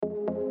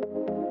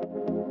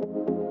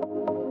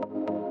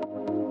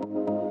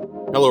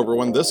Hello,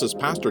 everyone. This is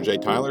Pastor Jay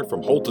Tyler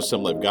from Holt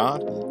Assembly of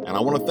God, and I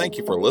want to thank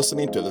you for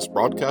listening to this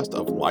broadcast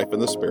of Life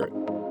in the Spirit.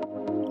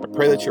 I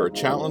pray that you are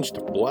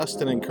challenged, blessed,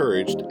 and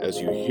encouraged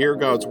as you hear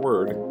God's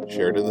Word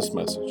shared in this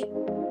message.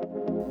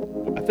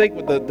 I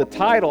think the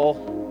title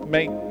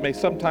may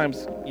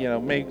sometimes,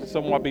 may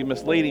somewhat be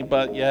misleading,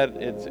 but yet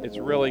it's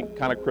really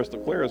kind of crystal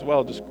clear as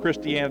well. Just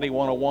Christianity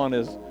 101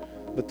 is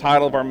the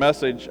title of our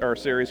message, our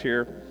series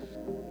here.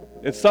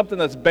 It's something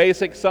that's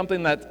basic,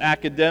 something that's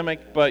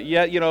academic, but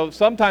yet,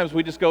 sometimes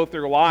we just go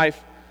through life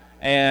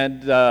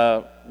and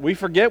we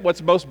forget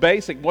what's most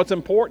basic, what's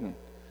important.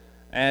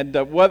 And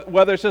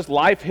whether it's just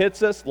life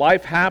hits us,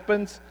 life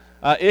happens,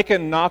 it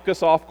can knock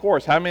us off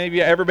course. How many of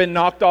you have ever been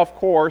knocked off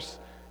course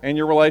in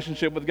your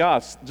relationship with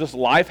God? Just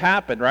life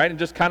happened, right? It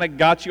just kind of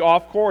got you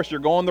off course. You're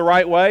going the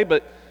right way,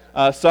 but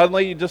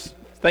suddenly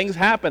things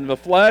happen. The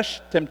flesh,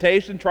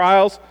 temptation,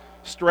 trials,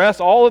 stress,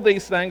 all of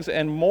these things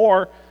and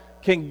more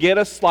can get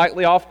us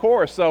slightly off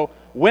course. So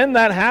when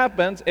that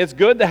happens, it's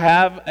good to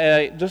have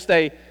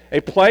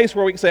a place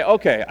where we can say,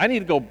 okay, I need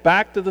to go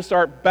back to the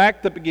start, back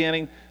to the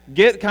beginning,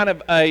 get kind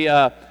of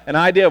an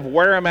idea of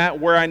where I'm at,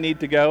 where I need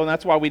to go, and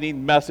that's why we need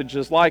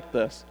messages like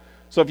this.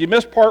 So if you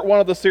missed part one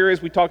of the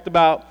series, we talked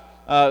about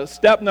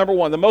step number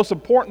one. The most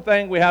important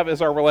thing we have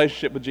is our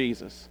relationship with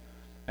Jesus.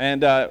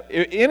 And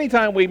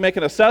anytime we make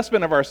an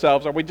assessment of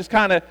ourselves, or we just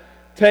kind of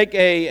take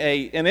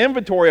an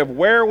inventory of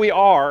where we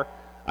are,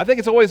 I think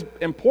it's always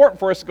important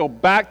for us to go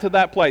back to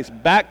that place,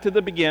 back to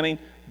the beginning,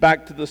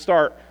 back to the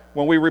start.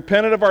 When we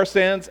repented of our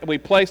sins, and we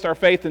placed our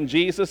faith in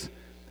Jesus,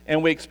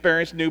 and we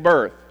experienced new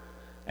birth.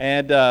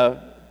 And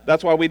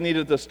that's why we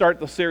needed to start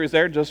the series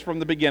there just from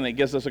the beginning. It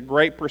gives us a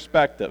great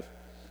perspective.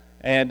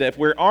 And if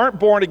we aren't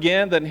born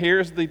again, then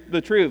here's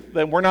the truth.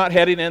 Then we're not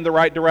heading in the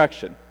right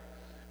direction.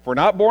 If we're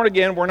not born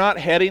again, we're not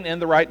heading in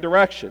the right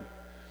direction.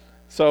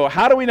 So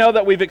how do we know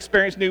that we've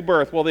experienced new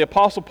birth? Well, the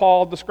Apostle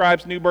Paul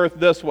describes new birth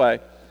this way.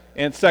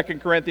 In 2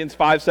 Corinthians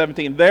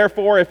 5:17,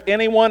 therefore, if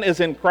anyone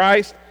is in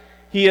Christ,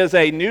 he is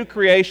a new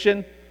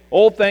creation.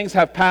 Old things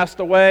have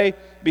passed away.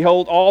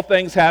 Behold, all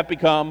things have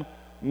become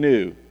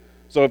new.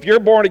 So if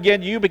you're born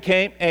again, you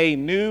became a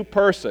new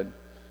person.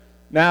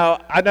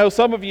 Now, I know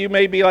some of you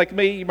may be like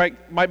me. You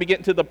might be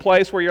getting to the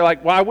place where you're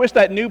like, well, I wish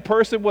that new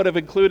person would have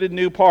included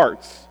new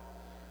parts.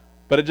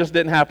 But it just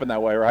didn't happen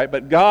that way, right?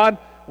 But God,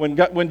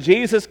 when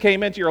Jesus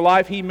came into your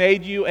life, he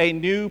made you a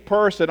new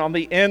person on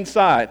the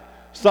inside.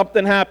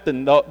 Something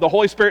happened. The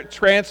Holy Spirit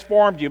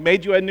transformed you,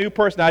 made you a new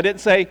person. I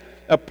didn't say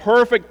a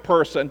perfect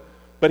person,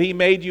 but he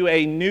made you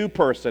a new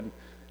person.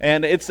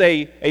 And it's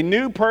a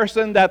new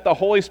person that the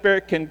Holy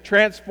Spirit can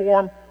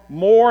transform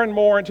more and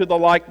more into the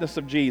likeness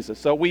of Jesus.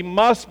 So we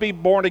must be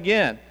born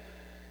again.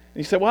 And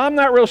you say, well, I'm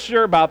not real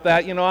sure about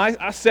that.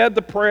 I said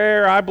the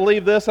prayer, I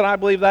believe this and I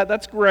believe that.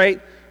 That's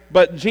great.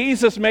 But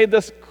Jesus made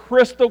this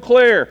crystal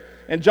clear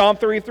in John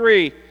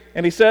 3:3.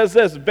 And he says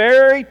this,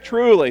 very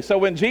truly. So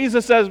when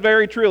Jesus says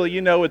very truly,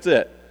 you know it's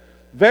it.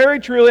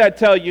 Very truly, I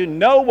tell you,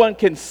 no one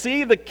can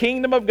see the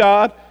kingdom of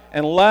God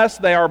unless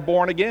they are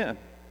born again.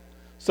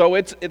 So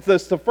it's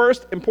the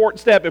first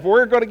important step. If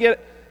we're going to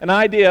get an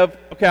idea of,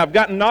 okay, I've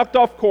gotten knocked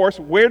off course,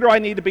 where do I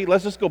need to be?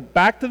 Let's just go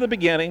back to the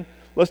beginning.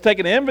 Let's take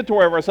an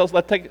inventory of ourselves.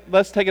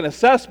 Let's take an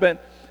assessment.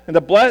 And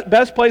the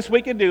best place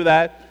we can do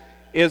that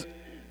is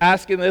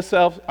asking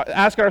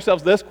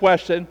ourselves this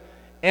question,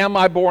 am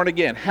I born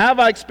again? Have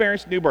I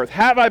experienced new birth?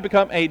 Have I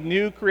become a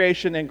new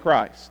creation in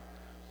Christ?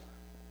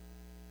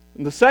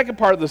 In the second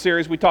part of the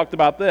series, we talked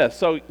about this.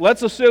 So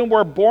let's assume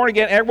we're born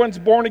again. Everyone's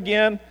born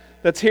again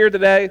that's here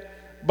today,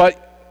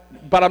 but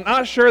I'm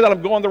not sure that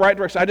I'm going the right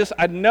direction.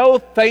 I know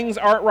things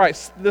aren't right.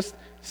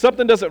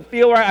 Something doesn't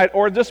feel right,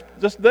 or just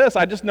this.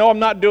 I just know I'm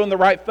not doing the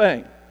right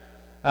thing.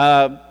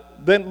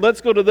 Then let's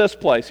go to this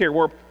place here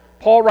where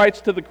Paul writes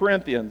to the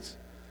Corinthians,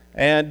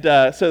 and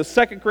says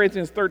 2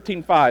 Corinthians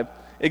 13:5.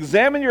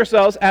 Examine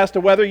yourselves as to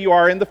whether you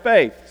are in the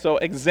faith. So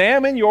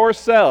examine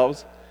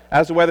yourselves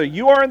as to whether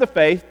you are in the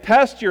faith.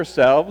 Test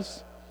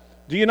yourselves.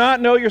 Do you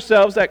not know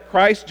yourselves that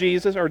Christ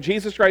Jesus, or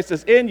Jesus Christ,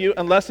 is in you,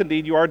 unless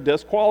indeed you are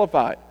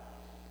disqualified?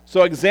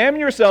 So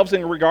examine yourselves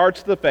in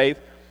regards to the faith.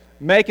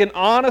 Make an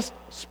honest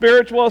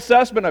spiritual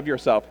assessment of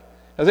yourself.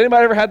 Has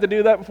anybody ever had to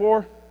do that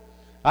before?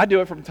 I do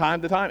it from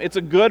time to time. It's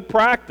a good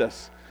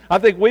practice. I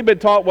think we've been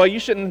taught, well, you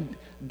shouldn't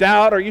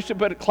doubt or you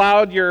should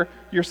cloud your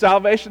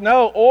salvation.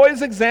 No,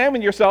 always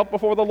examine yourself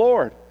before the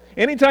Lord.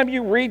 Anytime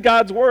you read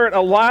God's Word,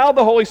 allow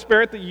the Holy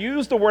Spirit to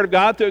use the Word of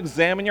God to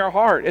examine your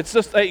heart. It's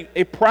just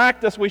a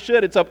practice we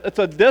should. It's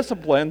a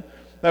discipline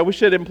that we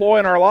should employ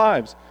in our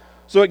lives.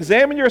 So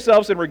examine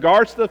yourselves in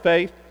regards to the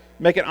faith.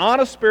 Make an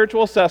honest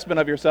spiritual assessment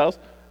of yourselves.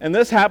 And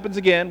this happens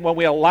again when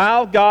we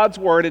allow God's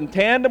Word in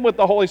tandem with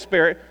the Holy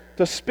Spirit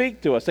to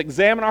speak to us,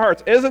 examine our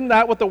hearts. Isn't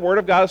that what the Word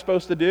of God is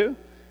supposed to do?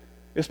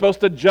 It's supposed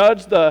to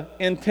judge the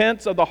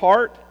intents of the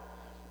heart.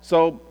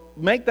 So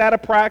make that a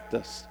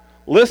practice.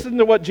 Listen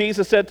to what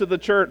Jesus said to the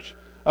church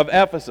of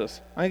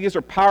Ephesus. I think these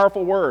are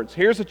powerful words.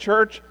 Here's a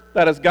church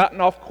that has gotten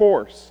off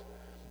course.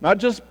 Not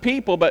just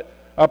people, but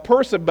a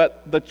person,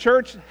 but the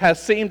church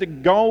has seemed to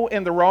go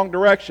in the wrong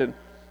direction.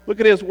 Look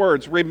at his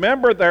words.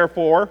 Remember,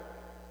 therefore,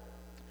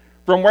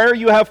 from where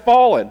you have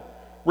fallen.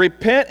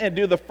 Repent and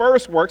do the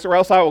first works, or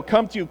else I will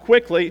come to you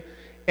quickly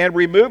and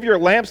remove your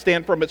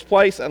lampstand from its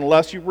place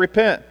unless you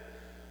repent.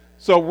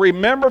 So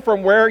remember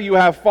from where you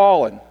have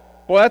fallen.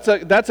 Well,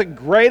 that's a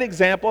great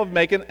example of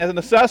making an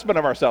assessment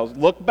of ourselves.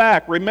 Look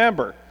back,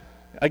 remember.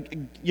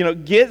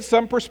 Get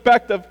some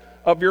perspective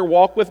of your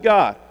walk with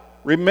God.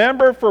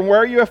 Remember from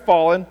where you have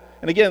fallen.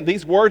 And again,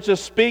 these words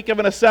just speak of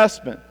an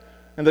assessment.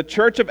 And the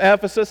church of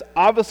Ephesus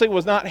obviously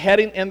was not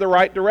heading in the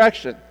right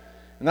direction.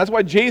 And that's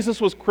why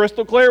Jesus was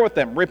crystal clear with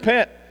them.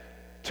 Repent,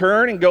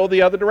 turn, and go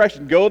the other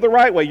direction. Go the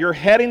right way. You're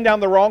heading down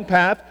the wrong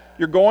path.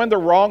 You're going the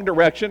wrong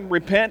direction.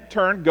 Repent,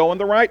 turn, go in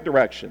the right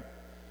direction.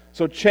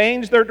 So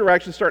change their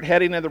direction, start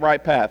heading in the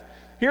right path.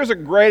 Here's a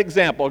great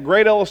example, a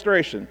great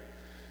illustration.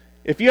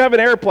 If you have an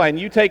airplane,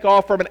 you take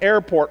off from an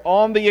airport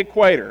on the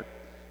equator,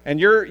 and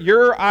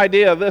your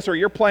idea of this or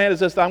your plan is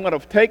this: I'm going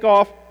to take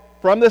off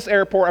from this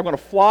airport, I'm going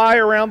to fly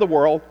around the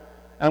world,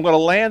 and I'm going to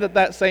land at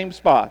that same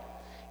spot.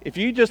 If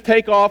you just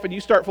take off and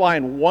you start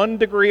flying 1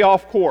 degree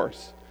off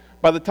course,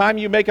 by the time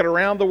you make it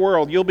around the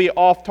world, you'll be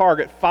off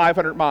target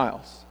 500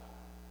 miles.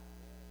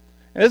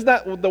 And isn't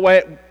that the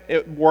way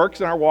it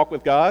works in our walk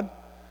with God?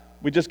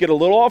 We just get a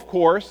little off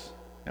course,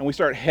 and we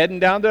start heading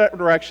down that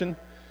direction,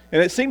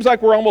 and it seems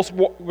like we're almost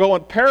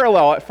going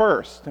parallel at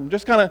first. I'm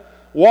just kind of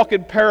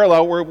walking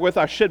parallel with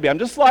I should be. I'm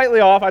just slightly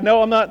off. I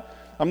know I'm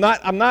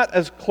not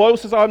as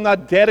close as I'm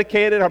not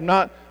dedicated. I'm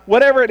not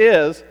whatever it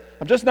is.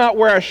 I'm just not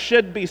where I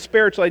should be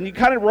spiritually. And you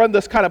kind of run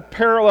this kind of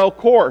parallel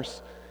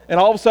course, and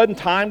all of a sudden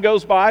time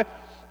goes by.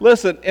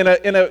 Listen, in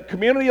a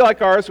community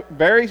like ours,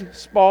 very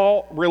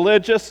small,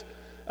 religious,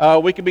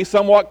 we can be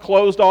somewhat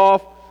closed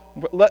off.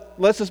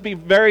 Let's just be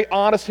very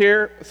honest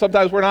here.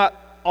 Sometimes we're not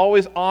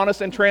always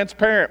honest and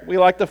transparent. We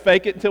like to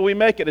fake it until we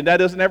make it, and that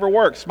doesn't ever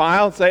work.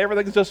 Smile and say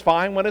everything's just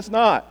fine when it's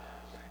not.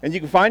 And you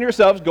can find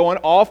yourselves going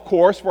off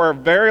course for a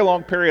very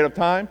long period of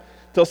time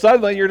till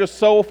suddenly you're just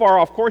so far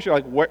off course, you're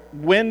like,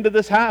 when did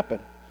this happen?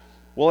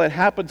 Well, it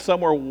happened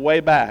somewhere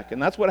way back,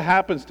 and that's what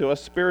happens to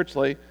us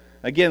spiritually.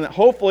 Again,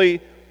 hopefully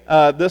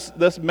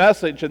this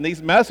message and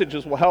these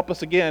messages will help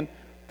us again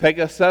take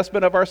an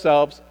assessment of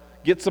ourselves,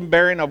 get some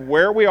bearing of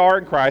where we are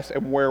in Christ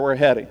and where we're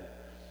heading.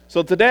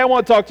 So today I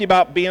want to talk to you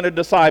about being a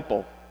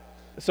disciple.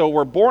 So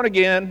we're born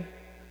again,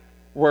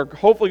 we're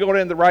hopefully going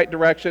in the right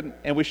direction,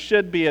 and we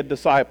should be a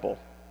disciple.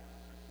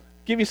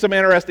 Give you some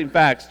interesting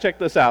facts. Check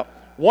this out.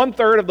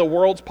 1/3 of the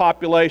world's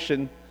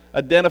population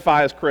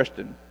identify as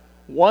Christian.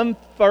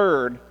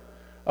 1/3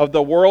 of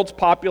the world's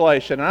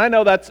population, and I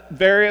know that's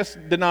various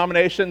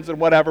denominations and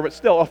whatever, but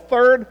still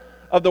 1/3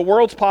 of the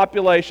world's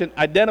population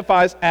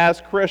identifies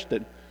as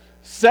Christian.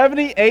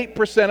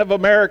 78% of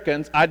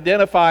Americans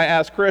identify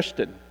as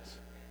Christians.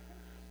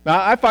 Now,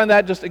 I find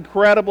that just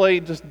incredibly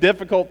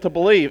difficult to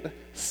believe.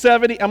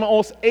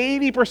 Almost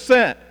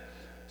 80%.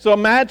 So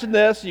imagine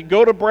this, you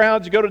go to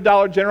Brown's, you go to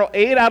Dollar General,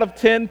 8 out of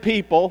 10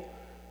 people,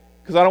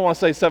 because I don't want to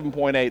say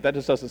 7.8, that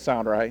just doesn't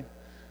sound right,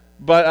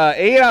 but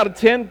 8 out of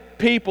 10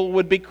 people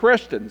would be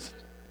Christians.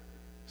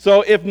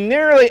 So if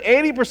nearly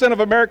 80% of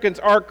Americans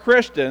are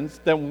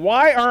Christians, then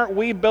why aren't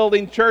we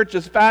building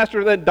churches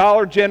faster than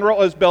Dollar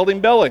General is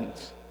building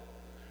buildings?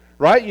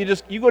 Right?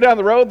 You go down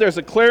the road, there's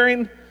a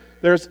clearing,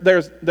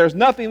 there's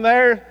nothing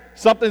there,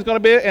 something's going to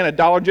be, and a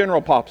Dollar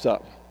General pops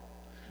up.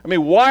 I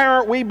mean, why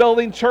aren't we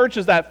building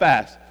churches that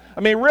fast?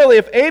 I mean, really,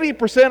 if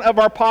 80% of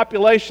our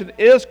population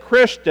is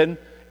Christian,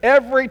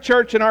 every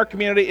church in our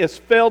community is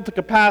filled to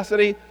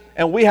capacity,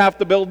 and we have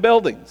to build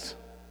buildings.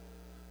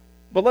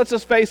 But let's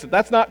just face it,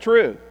 that's not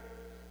true.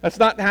 That's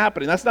not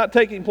happening. That's not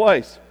taking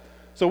place.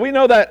 So we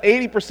know that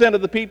 80%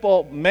 of the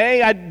people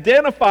may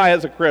identify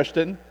as a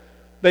Christian.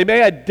 They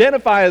may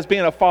identify as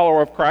being a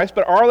follower of Christ,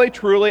 but are they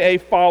truly a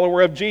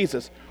follower of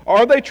Jesus?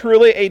 Are they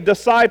truly a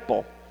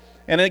disciple?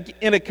 And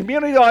in a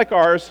community like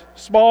ours,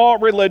 small,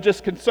 religious,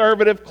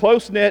 conservative,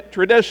 close-knit,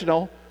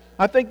 traditional,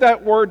 I think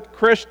that word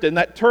Christian,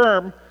 that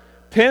term,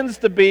 tends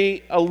to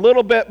be a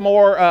little bit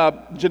more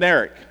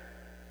generic.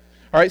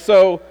 All right,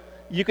 so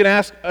you can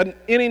ask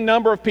any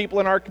number of people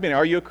in our community,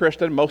 are you a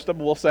Christian? Most of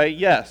them will say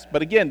yes.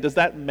 But again, does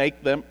that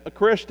make them a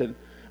Christian?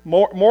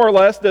 More or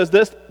less, does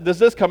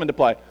this come into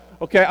play?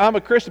 Okay, I'm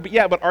a Christian,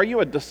 but are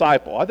you a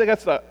disciple? I think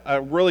that's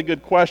a really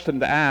good question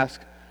to ask.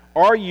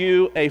 Are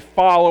you a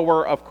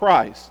follower of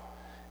Christ?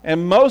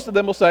 And most of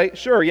them will say,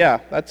 sure, yeah,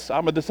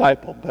 I'm a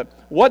disciple. But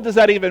what does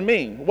that even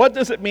mean? What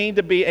does it mean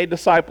to be a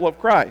disciple of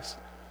Christ?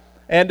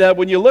 And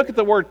when you look at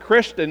the word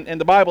Christian in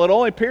the Bible, it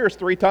only appears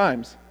 3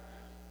 times.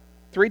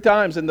 3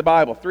 times in the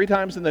Bible, 3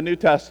 times in the New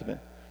Testament.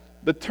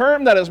 The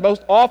term that is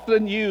most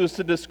often used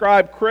to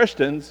describe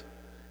Christians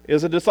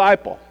is a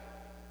disciple.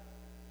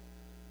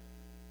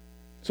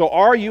 So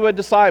are you a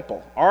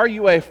disciple? Are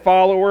you a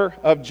follower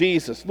of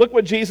Jesus? Look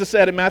what Jesus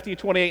said in Matthew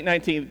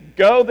 28:19.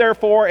 Go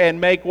therefore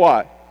and make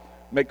what?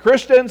 Make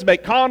Christians,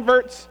 make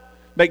converts,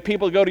 make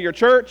people go to your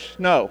church?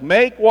 No.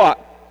 Make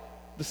what?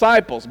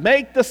 Disciples.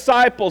 Make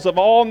disciples of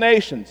all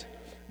nations,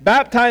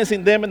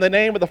 baptizing them in the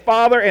name of the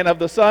Father and of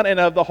the Son and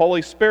of the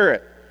Holy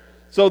Spirit.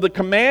 So the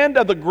command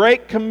of the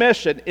Great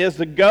Commission is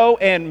to go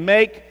and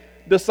make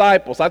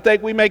disciples. I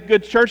think we make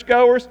good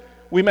churchgoers,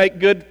 we make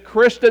good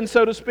Christians,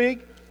 so to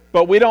speak,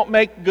 but we don't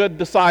make good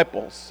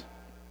disciples.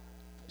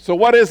 So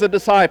what is a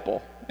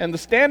disciple? And the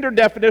standard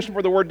definition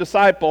for the word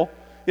disciple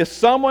is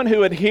someone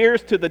who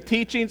adheres to the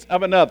teachings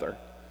of another.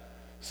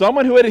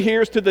 Someone who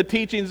adheres to the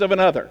teachings of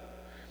another.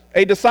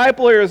 A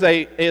disciple is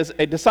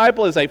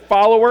a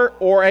follower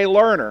or a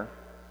learner.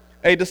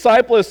 A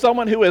disciple is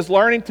someone who is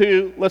learning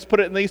to, let's put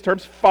it in these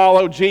terms,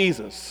 follow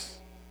Jesus.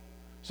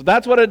 So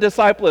that's what a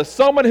disciple is,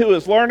 someone who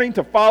is learning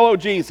to follow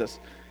Jesus.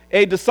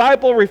 A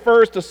disciple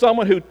refers to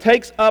someone who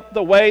takes up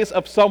the ways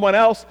of someone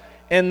else,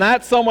 and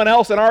that someone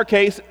else in our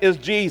case is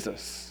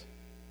Jesus.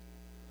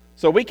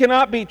 So we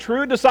cannot be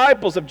true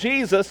disciples of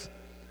Jesus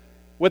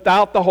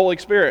without the Holy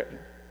Spirit.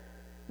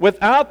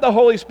 Without the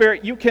Holy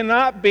Spirit, you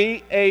cannot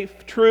be a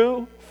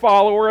true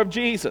follower of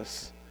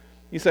Jesus.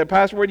 You say,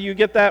 Pastor, where do you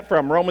get that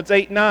from? Romans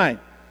 8:9.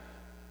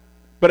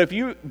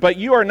 But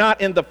you are not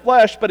in the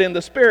flesh, but in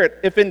the Spirit.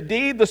 If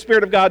indeed the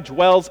Spirit of God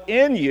dwells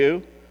in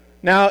you,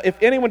 now if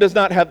anyone does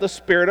not have the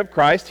Spirit of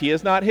Christ, he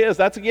is not his.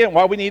 That's again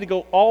why we need to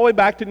go all the way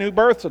back to new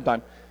birth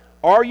sometime.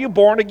 Are you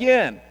born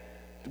again?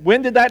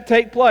 When did that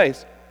take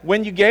place?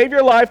 When you gave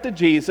your life to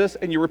Jesus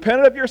and you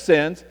repented of your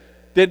sins,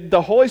 did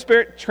the Holy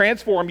Spirit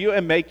transform you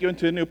and make you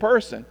into a new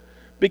person?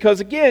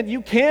 Because again,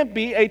 you can't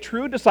be a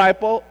true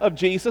disciple of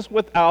Jesus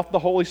without the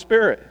Holy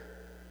Spirit.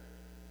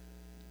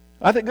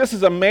 I think this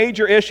is a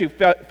major issue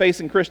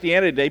facing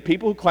Christianity today.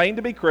 People who claim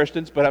to be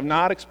Christians but have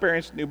not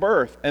experienced new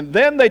birth. And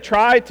then they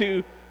try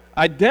to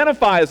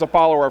identify as a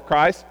follower of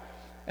Christ,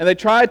 and they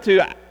try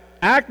to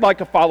act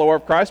like a follower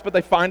of Christ, but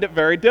they find it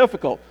very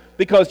difficult.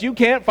 Because you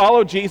can't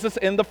follow Jesus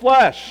in the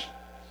flesh.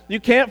 You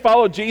can't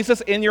follow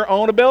Jesus in your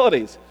own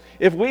abilities.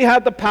 If we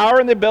had the power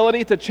and the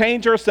ability to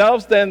change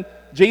ourselves, then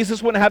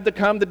Jesus wouldn't have to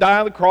come to die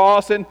on the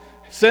cross and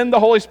send the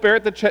Holy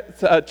Spirit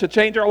to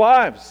change our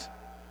lives.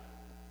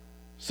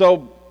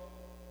 So,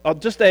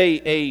 just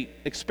a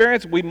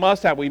experience we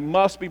must have. We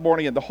must be born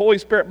again. The Holy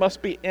Spirit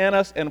must be in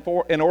us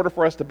in order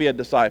for us to be a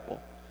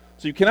disciple.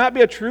 So you cannot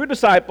be a true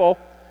disciple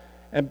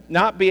and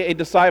not be a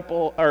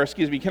disciple,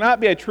 you cannot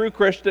be a true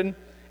Christian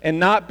and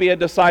not be a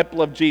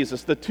disciple of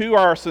Jesus. The two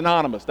are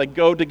synonymous. They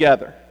go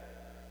together.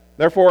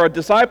 Therefore, a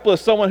disciple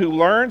is someone who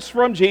learns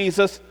from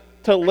Jesus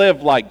to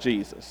live like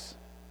Jesus.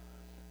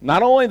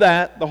 Not only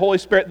that, the Holy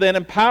Spirit then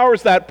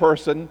empowers that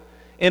person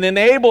and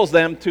enables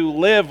them to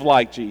live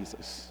like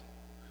Jesus.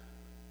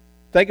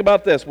 Think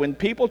about this. When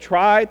people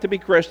try to be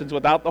Christians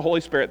without the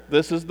Holy Spirit,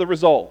 this is the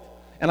result.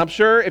 And I'm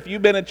sure if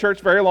you've been in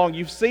church very long,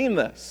 you've seen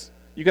this.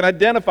 You can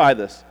identify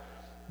this.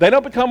 They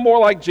don't become more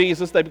like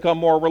Jesus, they become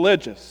more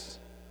religious.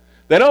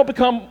 They don't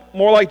become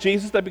more like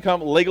Jesus, they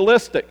become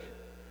legalistic.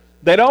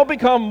 They don't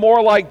become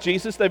more like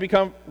Jesus, they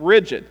become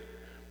rigid.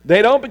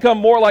 They don't become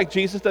more like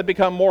Jesus, they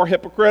become more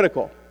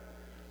hypocritical.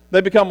 They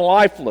become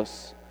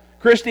lifeless.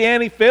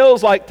 Christianity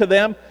feels like to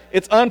them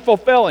it's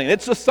unfulfilling.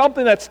 It's just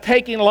something that's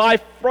taking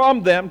life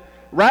from them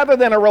rather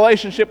than a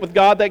relationship with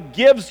God that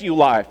gives you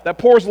life, that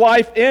pours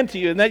life into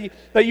you, and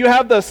that you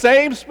have the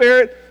same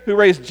Spirit who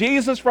raised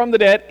Jesus from the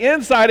dead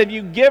inside of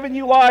you, giving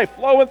you life,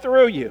 flowing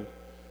through you.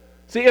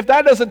 See, if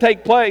that doesn't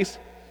take place,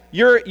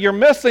 you're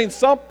missing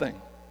something.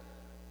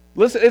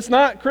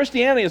 Listen,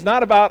 Christianity is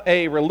not about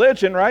a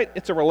religion, right?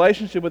 It's a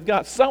relationship with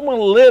God. Someone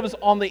lives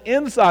on the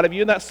inside of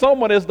you, and that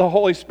someone is the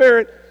Holy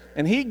Spirit,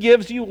 and He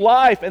gives you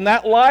life, and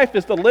that life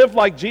is to live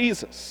like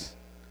Jesus.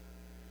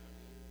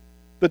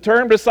 The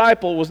term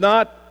disciple was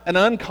not an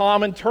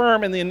uncommon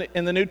term in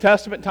the New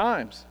Testament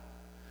times.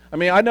 I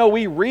mean, I know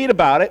we read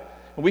about it,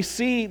 and we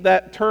see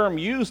that term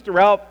used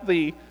throughout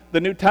the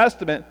New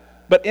Testament,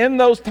 but in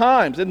those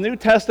times, in New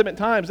Testament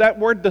times, that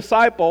word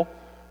disciple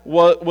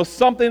was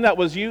something that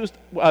was used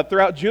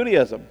throughout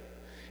Judaism.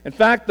 In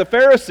fact, the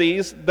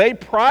Pharisees, they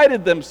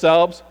prided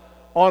themselves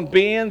on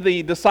being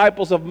the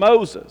disciples of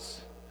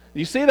Moses.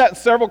 You see that in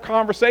several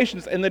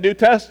conversations in the New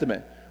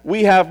Testament.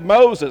 We have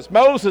Moses.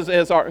 Moses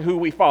is who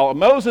we follow.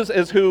 Moses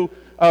is who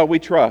we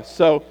trust.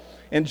 So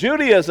in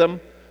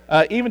Judaism,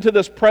 even to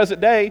this present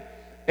day,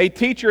 a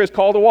teacher is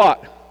called a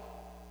what?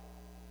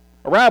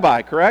 A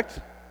rabbi, correct?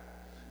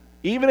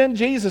 Even in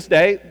Jesus'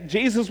 day,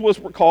 Jesus was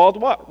called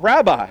what?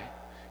 Rabbi.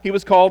 He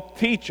was called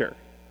teacher.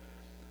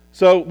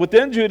 So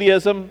within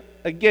Judaism,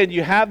 again,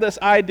 you have this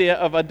idea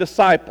of a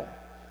disciple.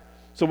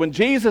 So when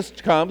Jesus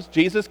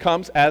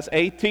comes as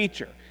a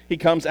teacher. He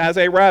comes as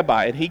a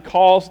rabbi, and he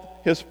calls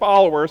his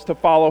followers to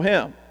follow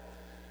him.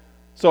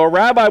 So a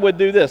rabbi would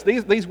do this.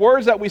 These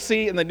words that we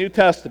see in the New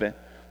Testament,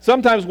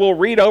 sometimes we'll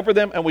read over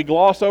them and we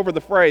gloss over the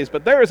phrase,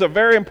 but there is a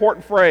very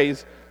important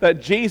phrase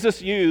that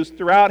Jesus used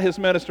throughout his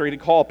ministry to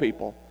call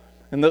people.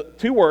 And the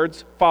two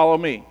words, follow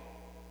me.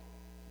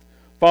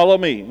 Follow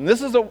me. And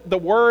this is the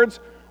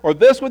words, or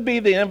this would be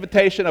the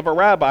invitation of a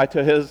rabbi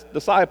to his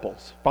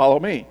disciples.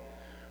 Follow me.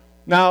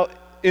 Now,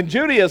 in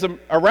Judaism,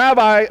 a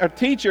rabbi, a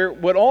teacher,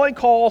 would only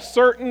call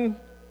certain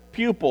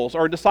pupils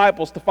or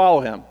disciples to follow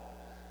him.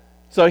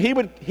 So he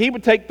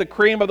would take the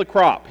cream of the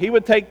crop. He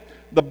would take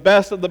the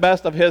best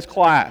of his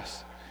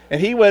class.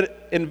 and he would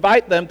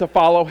invite them to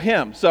follow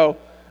him. So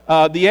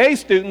the A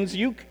students,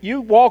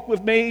 you walk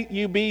with me,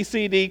 you B,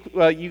 C, D,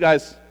 you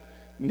guys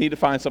need to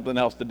find something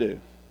else to do.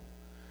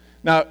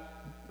 Now,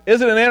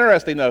 isn't it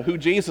interesting, though, who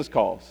Jesus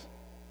calls?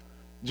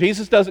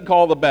 Jesus doesn't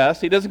call the best.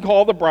 He doesn't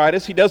call the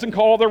brightest. He doesn't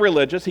call the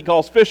religious. He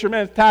calls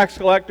fishermen, tax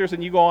collectors,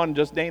 and you go on and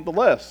just name the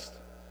list.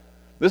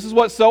 This is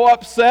what so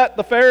upset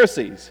the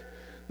Pharisees.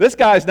 This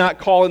guy's not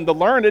calling the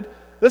learned.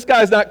 This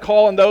guy's not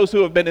calling those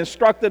who have been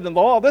instructed in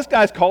the law. This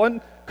guy's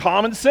calling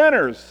common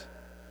sinners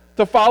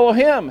to follow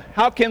him.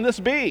 How can this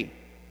be?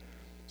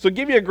 So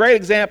give you a great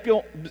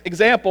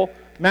example,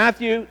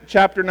 Matthew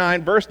chapter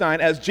 9, verse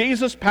 9. As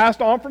Jesus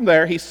passed on from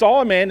there, he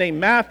saw a man named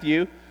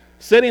Matthew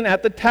sitting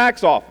at the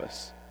tax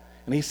office.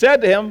 And he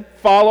said to him,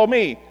 "Follow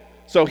me."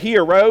 So he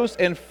arose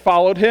and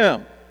followed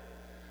him.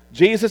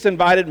 Jesus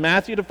invited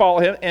Matthew to follow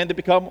him and to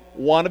become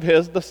one of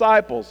his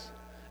disciples.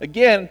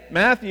 Again,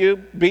 Matthew,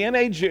 being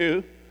a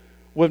Jew,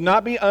 would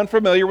not be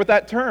unfamiliar with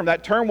that term.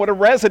 That term would have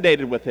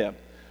resonated with him.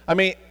 I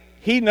mean,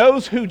 he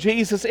knows who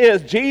Jesus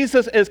is.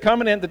 Jesus is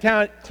coming into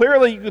town.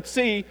 Clearly, you could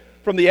see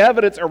from the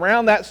evidence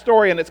around that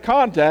story and its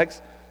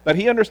context that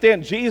he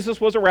understands Jesus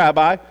was a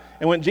rabbi.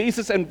 And when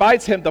Jesus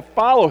invites him to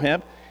follow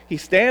him, he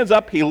stands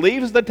up, he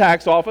leaves the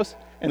tax office,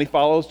 and he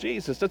follows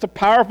Jesus. It's a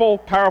powerful,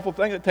 powerful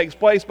thing that takes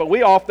place, but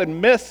we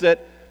often miss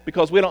it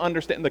because we don't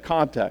understand the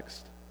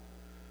context.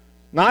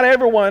 Not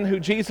everyone who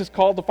Jesus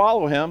called to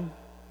follow him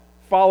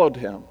followed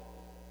him.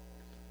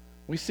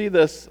 We see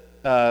this,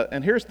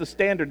 and here's the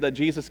standard that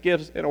Jesus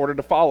gives in order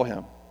to follow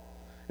him.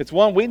 It's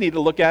one we need to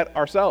look at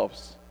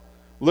ourselves.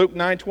 Luke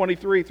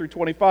 9:23 through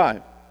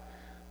 25.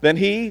 Then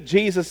he,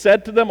 Jesus,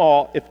 said to them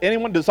all, "If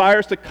anyone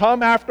desires to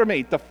come after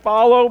me, to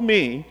follow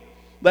me,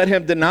 let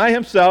him deny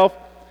himself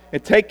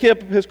and take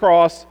up his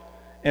cross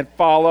and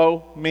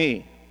follow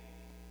me.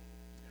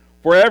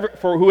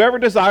 For whoever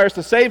desires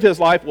to save his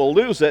life will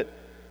lose it,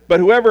 but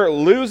whoever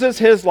loses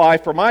his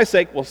life for my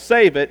sake will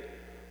save it.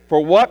 For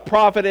what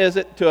profit is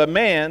it to a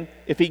man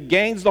if he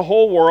gains the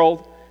whole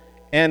world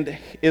and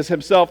is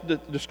himself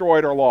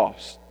destroyed or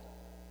lost?"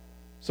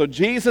 So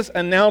Jesus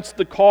announced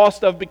the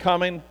cost of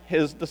becoming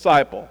his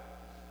disciple.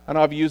 I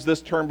know I've used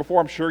this term before.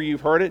 I'm sure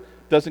you've heard it.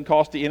 It doesn't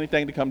cost you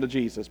anything to come to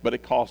Jesus, but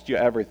it costs you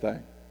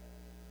everything.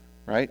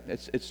 Right?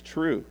 It's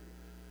true.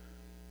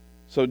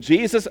 So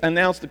Jesus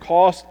announced the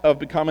cost of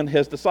becoming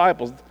his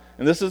disciples.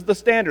 And this is the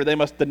standard. They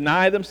must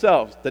deny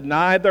themselves,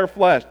 deny their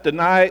flesh,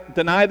 deny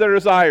their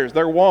desires,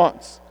 their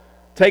wants,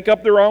 take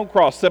up their own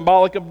cross,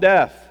 symbolic of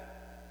death.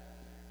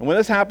 And when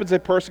this happens, a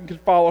person can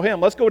follow him.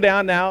 Let's go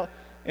down now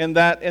in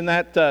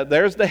that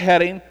there's the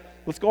heading.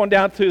 Let's go on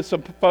down to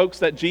some folks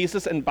that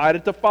Jesus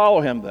invited to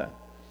follow him then.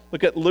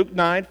 Look at Luke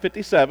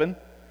 9:57.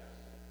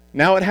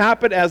 Now it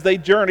happened as they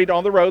journeyed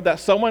on the road that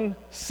someone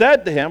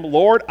said to him,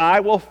 "Lord, I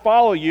will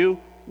follow you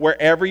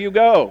wherever you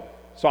go."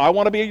 So I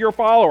want to be your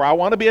follower. I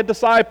want to be a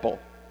disciple.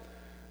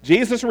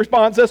 Jesus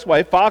responds this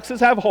way: "Foxes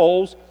have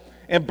holes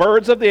and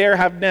birds of the air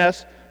have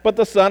nests, but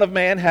the Son of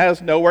Man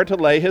has nowhere to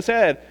lay his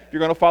head." If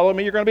you're going to follow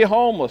me, you're going to be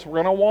homeless.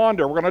 We're going to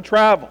wander. We're going to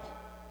travel.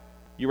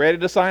 You ready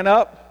to sign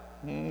up?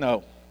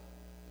 No.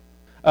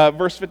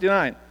 Verse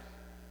 59.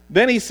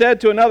 Then he said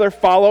to another,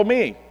 "Follow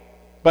me."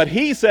 But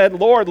he said,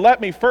 "Lord, let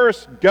me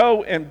first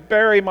go and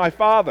bury my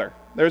father."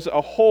 There's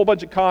a whole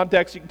bunch of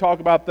context you can talk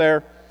about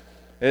there.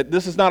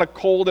 This is not a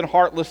cold and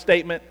heartless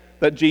statement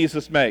that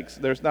Jesus makes.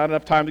 There's not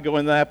enough time to go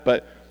into that,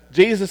 but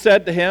Jesus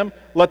said to him,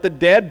 "Let the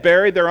dead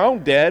bury their own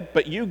dead,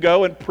 but you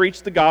go and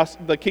preach the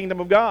gospel, the kingdom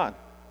of God."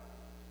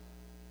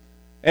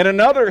 And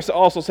another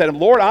also said to him,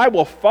 "Lord, I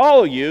will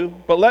follow you,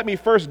 but let me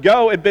first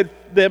go and bid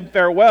them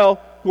farewell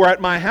who are at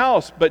my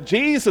house." But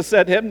Jesus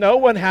said to him, "No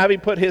one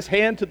having put his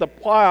hand to the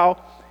plow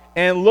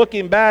and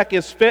looking back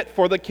is fit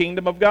for the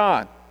kingdom of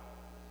God."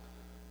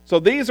 So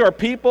these are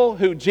people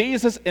who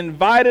Jesus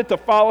invited to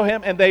follow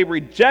him, and they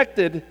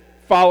rejected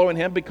following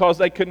him because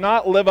they could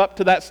not live up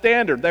to that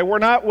standard. They were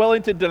not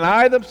willing to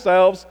deny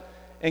themselves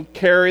and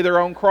carry their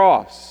own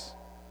cross.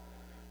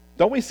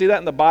 Don't we see that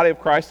in the body of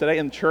Christ today,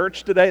 in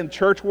church today, in the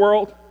church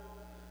world?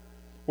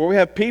 Where we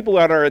have people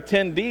that are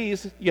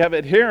attendees, you have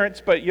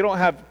adherents, but you don't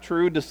have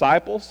true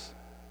disciples.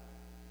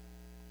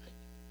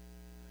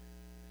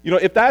 You know,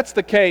 if that's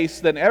the case,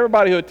 then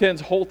everybody who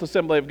attends Holt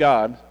Assembly of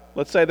God,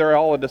 let's say they're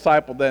all a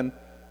disciple, then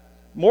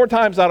more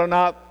times than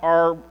not,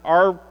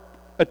 our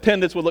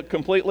attendance would look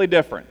completely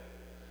different.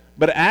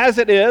 But as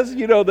it is,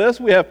 you know this,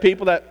 we have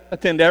people that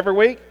attend every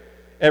week,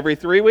 every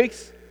 3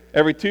 weeks,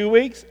 every 2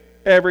 weeks,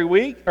 every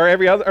week, or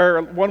every other,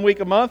 or 1 week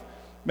a month,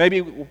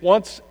 maybe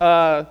once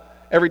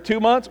every 2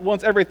 months,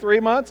 once every 3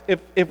 months.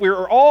 If we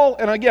were all,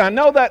 and again, I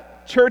know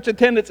that church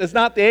attendance is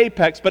not the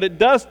apex, but it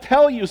does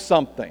tell you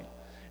something.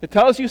 It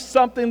tells you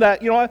something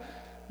that,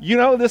 you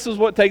know this is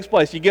what takes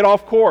place. You get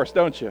off course,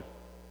 don't you?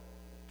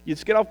 You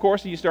just get off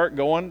course and you start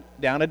going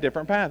down a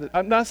different path.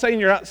 I'm not saying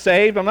you're not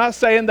saved. I'm not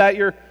saying that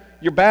you're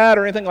bad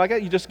or anything like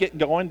that. You just get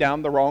going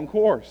down the wrong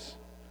course.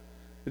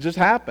 It just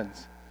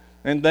happens.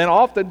 And then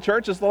often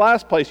church is the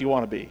last place you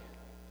want to be.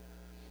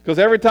 Because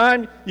every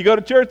time you go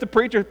to church, the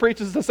preacher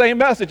preaches the same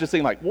message. It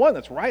seems like one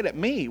that's right at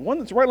me, one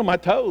that's right on my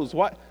toes.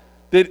 What?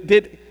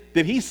 Did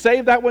he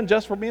save that one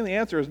just for me? And the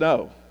answer is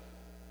no.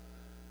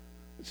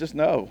 It's just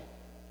no.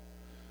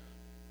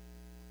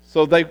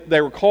 So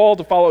they were called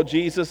to follow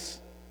Jesus.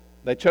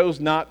 They chose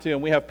not to,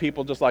 and we have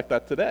people just like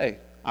that today.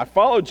 I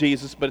follow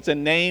Jesus, but it's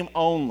in name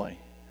only.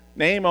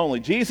 Name only.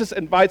 Jesus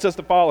invites us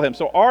to follow him.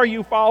 So are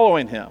you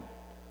following him?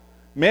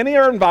 Many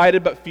are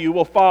invited, but few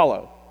will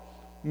follow.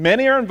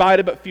 Many are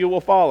invited, but few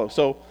will follow.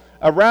 So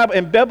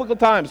in biblical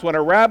times, when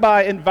a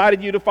rabbi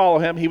invited you to follow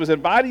him, he was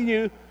inviting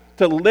you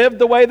to live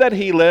the way that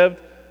he lived,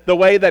 the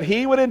way that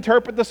he would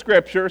interpret the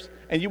scriptures,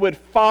 and you would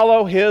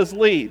follow his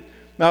lead.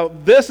 Now,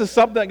 this is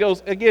something that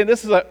goes, again,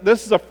 this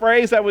is a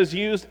phrase that was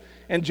used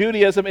in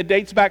Judaism. It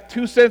dates back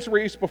 2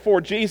 centuries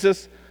before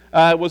Jesus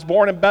was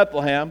born in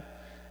Bethlehem.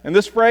 And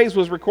this phrase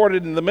was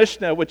recorded in the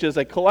Mishnah, which is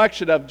a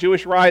collection of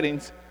Jewish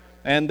writings,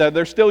 and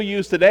they're still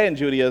used today in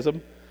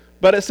Judaism.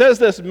 But it says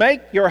this: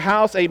 make your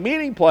house a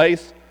meeting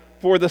place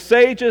for the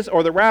sages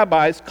or the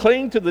rabbis,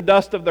 cling to the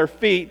dust of their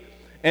feet,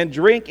 and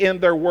drink in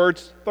their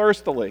words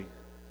thirstily.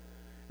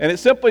 And it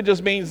simply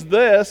just means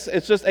this: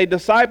 it's just a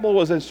disciple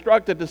was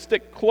instructed to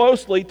stick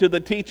closely to the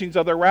teachings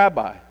of their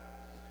rabbi.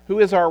 Who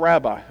is our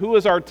rabbi? Who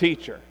is our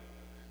teacher?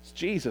 It's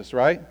Jesus,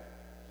 right?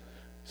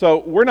 So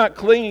we're not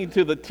clinging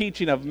to the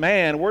teaching of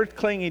man, we're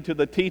clinging to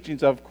the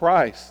teachings of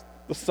Christ,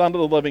 the Son of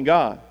the living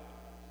God.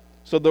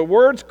 So the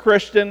words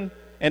Christian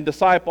and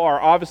disciple are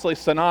obviously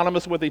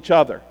synonymous with each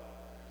other.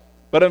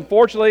 But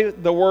unfortunately,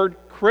 the word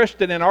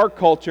Christian in our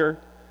culture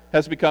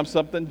has become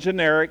something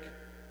generic,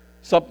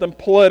 something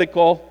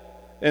political,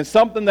 and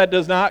something that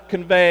does not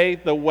convey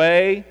the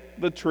way,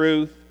 the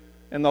truth,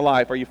 and the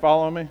life. Are you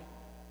following me?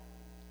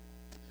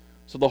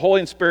 So the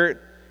Holy Spirit,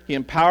 he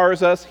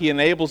empowers us, he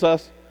enables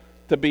us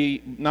to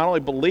be not only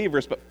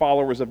believers, but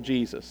followers of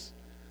Jesus.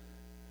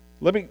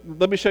 Let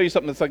me show you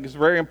something that's like it's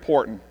very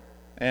important,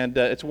 and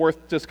it's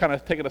worth just kind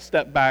of taking a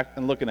step back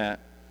and looking at.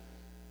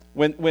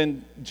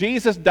 When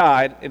Jesus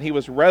died and he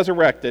was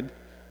resurrected,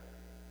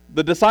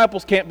 the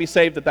disciples can't be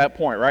saved at that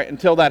point, right?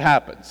 Until that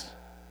happens.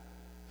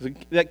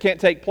 That can't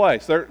take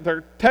place.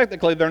 They're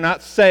technically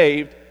not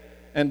saved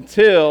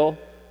until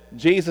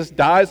Jesus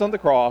dies on the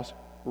cross,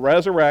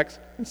 resurrects,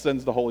 and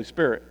sends the Holy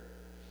Spirit.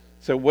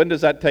 So when does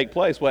that take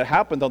place? Well, it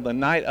happened on the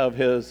night of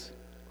his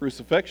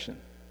crucifixion,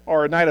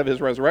 or night of his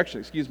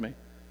resurrection, excuse me.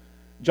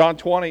 John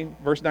 20,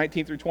 verse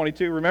 19 through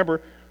 22.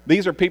 Remember,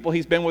 these are people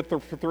he's been with for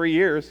 3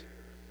 years.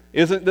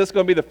 Isn't this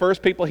going to be the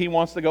first people he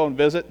wants to go and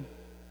visit?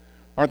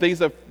 Aren't these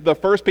the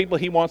first people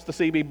he wants to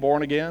see be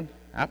born again?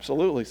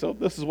 Absolutely. So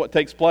this is what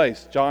takes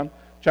place. John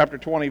chapter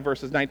 20,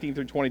 verses 19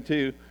 through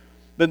 22.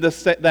 Then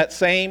that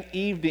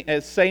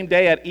same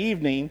day at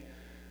evening,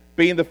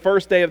 being the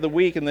first day of the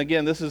week, and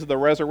again, this is the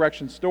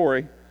resurrection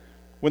story,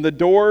 when the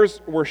doors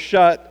were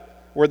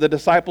shut where the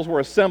disciples were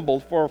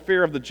assembled for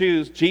fear of the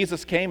Jews,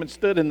 Jesus came and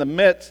stood in the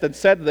midst and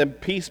said to them,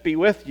 "Peace be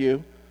with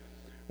you."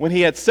 When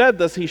he had said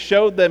this, he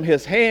showed them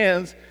his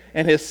hands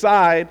and his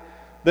side.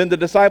 Then the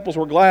disciples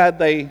were glad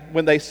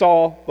when they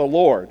saw the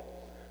Lord.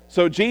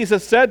 So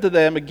Jesus said to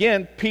them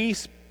again,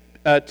 "Peace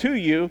to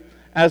you.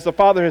 As the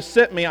Father has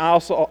sent me,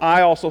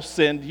 I also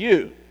send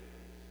you."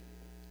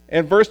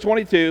 In verse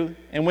 22,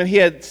 and when he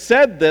had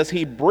said this,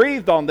 he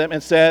breathed on them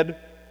and said,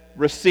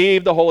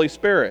 "Receive the Holy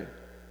Spirit."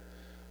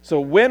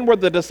 So when were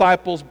the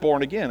disciples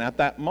born again? At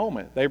that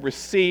moment. They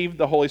received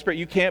the Holy Spirit.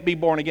 You can't be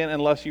born again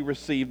unless you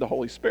receive the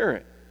Holy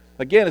Spirit.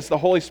 Again, it's the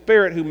Holy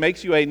Spirit who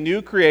makes you a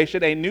new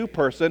creation, a new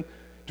person,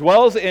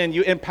 dwells in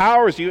you,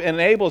 empowers you,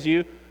 enables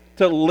you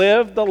to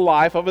live the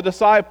life of a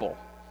disciple.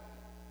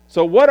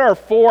 So what are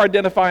 4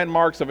 identifying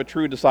marks of a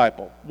true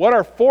disciple? What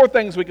are 4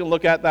 things we can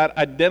look at that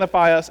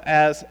identify us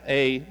as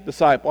a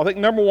disciple? I think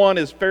number 1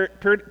 is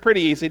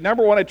pretty easy.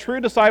 Number 1, a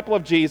true disciple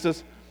of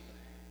Jesus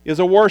is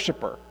a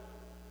worshiper.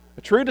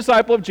 A true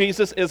disciple of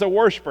Jesus is a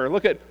worshiper.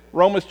 Look at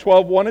Romans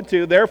 12, 1 and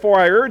 2. Therefore,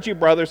 I urge you,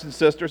 brothers and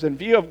sisters, in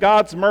view of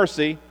God's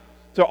mercy,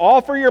 to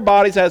offer your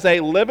bodies as a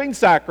living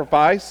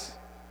sacrifice,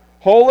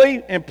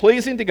 holy and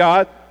pleasing to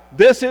God.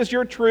 This is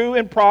your true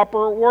and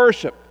proper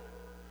worship.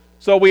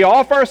 So we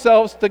offer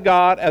ourselves to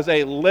God as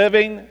a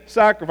living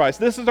sacrifice.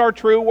 This is our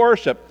true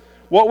worship.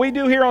 What we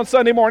do here on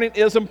Sunday morning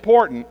is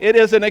important. It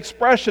is an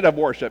expression of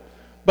worship,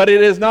 but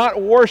it is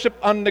not worship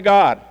unto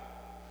God.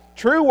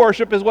 True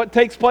worship is what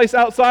takes place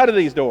outside of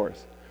these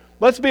doors.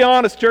 Let's be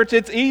honest, church,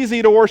 it's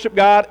easy to worship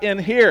God in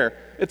here.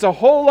 It's a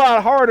whole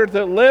lot harder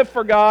to live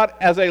for God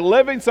as a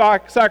living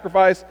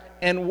sacrifice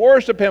and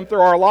worship Him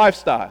through our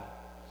lifestyle.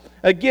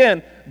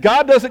 Again,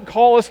 God doesn't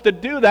call us to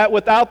do that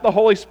without the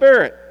Holy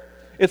Spirit.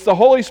 It's the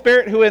Holy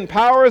Spirit who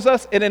empowers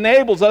us and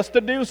enables us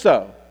to do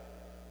so.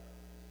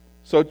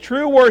 So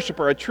true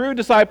worshiper, a true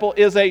disciple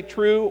is a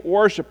true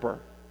worshiper.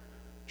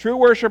 True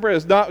worshiper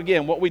is not,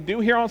 again, what we do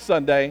here on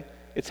Sunday.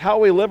 It's how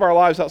we live our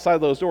lives outside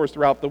those doors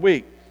throughout the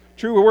week.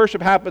 True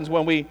worship happens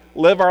when we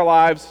live our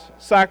lives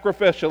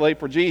sacrificially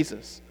for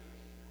Jesus.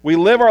 We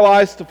live our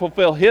lives to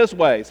fulfill His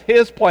ways,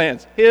 His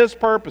plans, His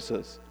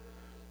purposes.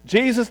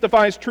 Jesus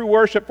defines true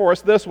worship for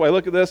us this way.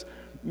 Look at this,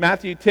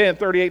 Matthew 10,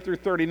 38 through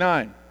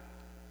 39.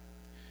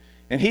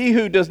 And he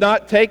who does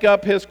not take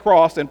up his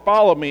cross and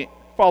follow me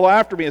follow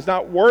after me is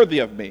not worthy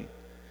of me.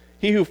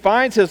 He who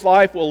finds his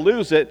life will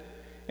lose it,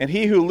 and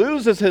he who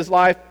loses his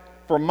life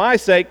for my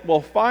sake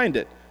will find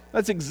it.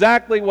 That's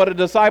exactly what a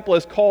disciple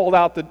is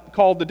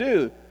called to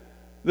do.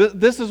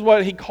 This is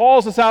what he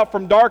calls us out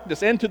from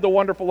darkness into the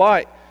wonderful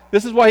light.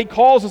 This is why he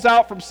calls us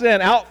out from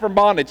sin, out from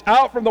bondage,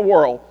 out from the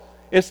world.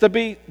 It's to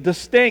be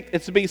distinct.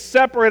 It's to be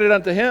separated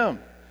unto him.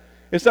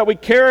 It's that we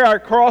carry our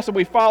cross and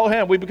we follow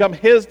him. We become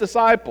his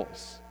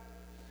disciples.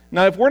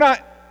 Now, if we're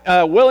not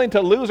willing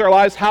to lose our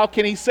lives, how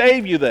can he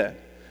save you then?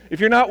 If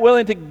you're not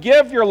willing to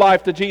give your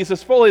life to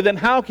Jesus fully, then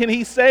how can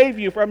he save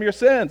you from your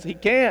sins? He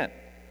can't.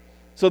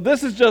 So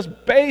this is just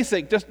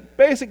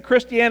basic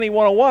Christianity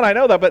 101. I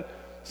know that, but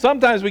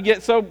sometimes we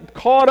get so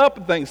caught up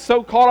in things,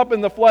 so caught up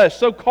in the flesh,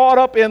 so caught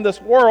up in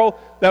this world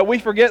that we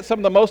forget some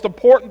of the most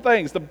important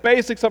things, the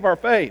basics of our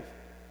faith.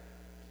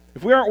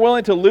 If we aren't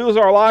willing to lose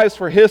our lives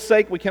for his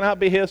sake, we cannot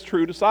be his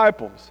true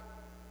disciples.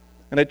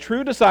 And a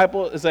true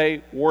disciple is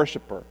a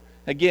worshiper.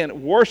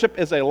 Again, worship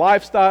is a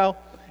lifestyle.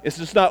 It's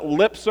just not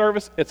lip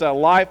service. It's a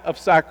life of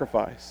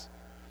sacrifice.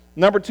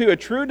 Number two, a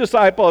true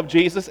disciple of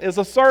Jesus is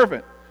a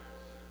servant.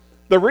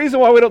 The reason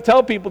why we don't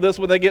tell people this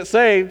when they get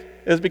saved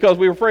is because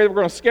we're afraid we're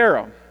going to scare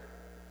them.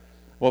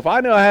 Well, if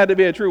I knew I had to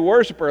be a true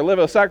worshiper, live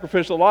a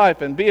sacrificial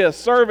life, and be a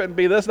servant, and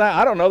be this and that,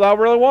 I don't know that I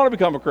really want to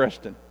become a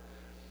Christian.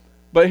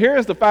 But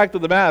here's the fact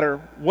of the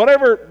matter.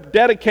 Whatever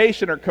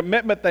dedication or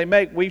commitment they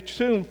make, we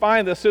soon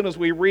find as soon as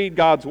we read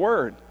God's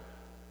Word,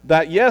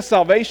 that yes,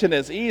 salvation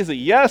is easy.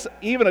 Yes,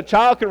 even a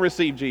child can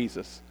receive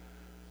Jesus.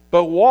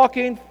 But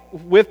walking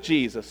with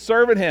Jesus,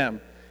 serving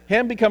him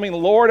becoming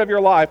Lord of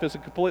your life is a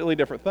completely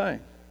different thing.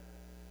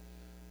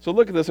 So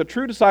look at this. A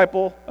true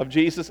disciple of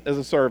Jesus is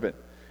a servant.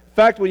 In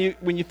fact,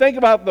 when you think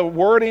about the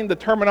wording, the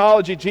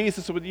terminology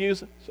Jesus would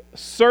use,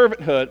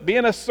 servanthood,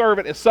 being a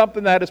servant is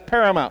something that is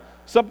paramount,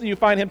 something you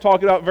find him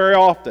talking about very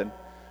often,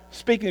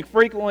 speaking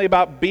frequently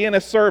about being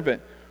a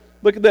servant.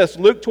 Look at this,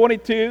 Luke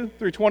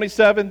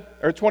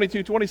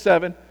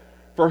 22:27.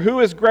 For who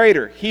is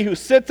greater, he who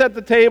sits at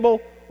the table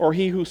or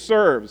he who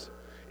serves?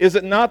 Is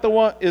it not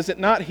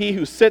he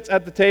who sits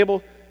at the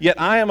table?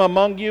 Yet I am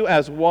among you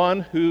as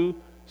one who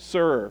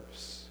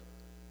serves.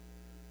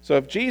 So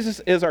if Jesus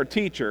is our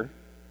teacher,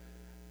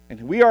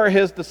 and we are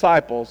his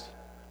disciples,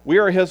 we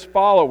are his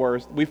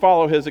followers, we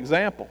follow his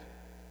example.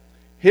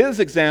 His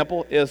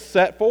example is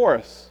set for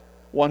us,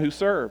 one who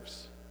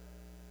serves.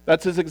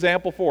 That's his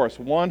example for us,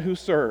 one who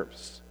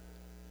serves.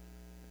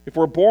 If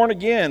we're born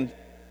again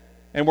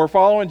and we're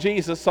following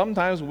Jesus,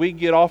 sometimes we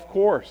get off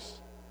course.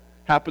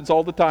 Happens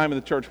all the time in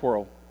the church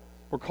world.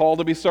 We're called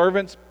to be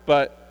servants,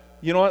 but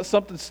you know what?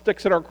 Something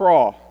sticks in our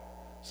craw.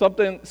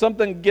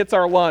 Something gets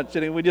our lunch,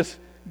 and we just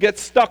get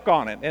stuck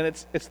on it. And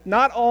it's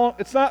not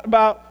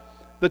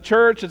about the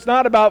church, it's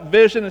not about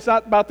vision, it's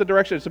not about the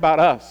direction, it's about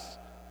us.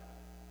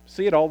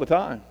 See it all the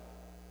time.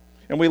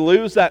 And we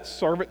lose that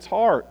servant's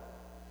heart.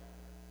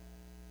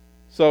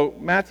 So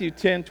Matthew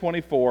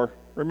 10:24,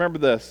 remember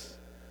this.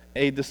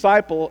 A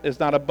disciple is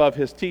not above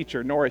his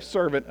teacher, nor a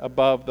servant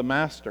above the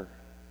master.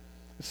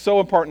 It's so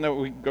important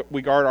that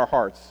we guard our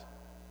hearts.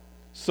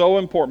 So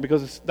important,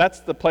 because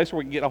that's the place where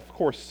we can get off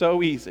course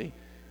so easy.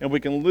 And we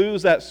can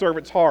lose that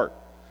servant's heart.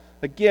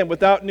 Again,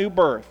 without new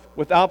birth,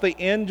 without the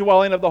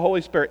indwelling of the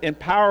Holy Spirit,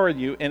 empowering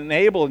you,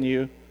 enabling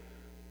you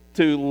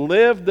to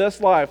live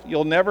this life,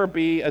 you'll never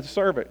be a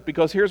servant.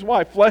 Because here's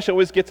why. Flesh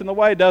always gets in the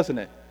way, doesn't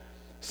it?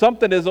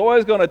 Something is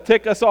always going to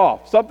tick us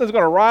off. Something's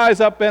going to rise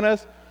up in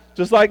us.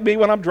 Just like me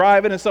when I'm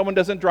driving and someone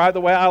doesn't drive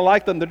the way I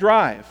like them to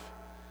drive.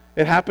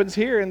 It happens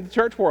here in the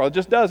church world. It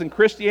just does in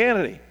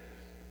Christianity.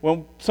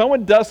 When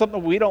someone does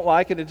something we don't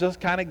like and it just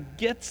kind of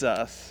gets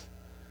us,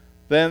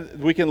 then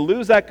we can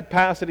lose that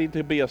capacity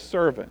to be a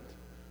servant.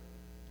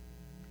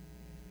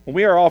 When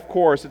we are off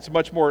course,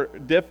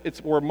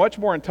 we're much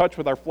more in touch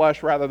with our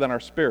flesh rather than our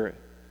spirit.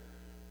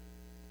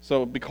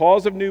 So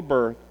because of new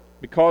birth,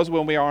 because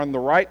when we are on the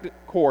right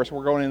course,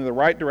 we're going in the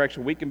right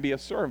direction, we can be a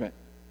servant.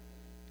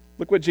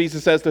 Look what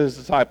Jesus says to his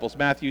disciples,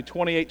 Matthew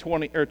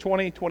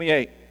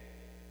 20:28.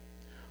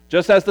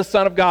 Just as the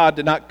Son of God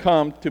did not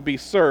come to be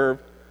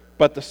served,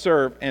 but to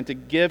serve and to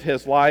give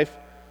his life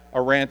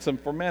a ransom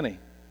for many.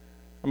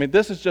 I mean,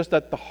 this is just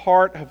at the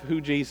heart of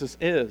who Jesus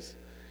is.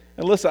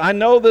 And listen, I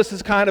know this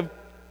is kind of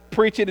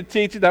preaching and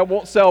teaching that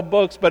won't sell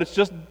books, but it's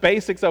just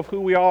basics of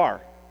who we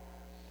are.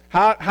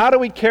 How do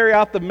we carry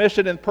out the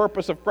mission and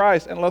purpose of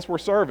Christ unless we're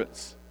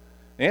servants?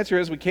 The answer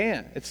is we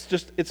can't.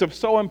 It's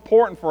so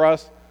important for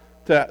us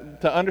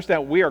to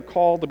understand we are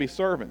called to be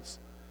servants.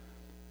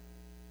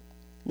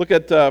 Look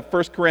at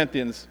 1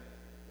 Corinthians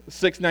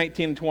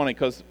 6:19 and 20,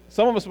 because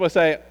some of us will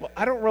say, well,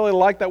 I don't really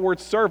like that word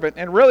servant.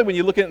 And really, when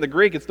you look at it in the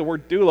Greek, it's the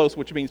word doulos,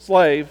 which means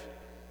slave.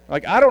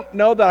 Like, I don't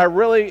know that I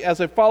really, as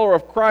a follower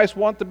of Christ,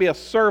 want to be a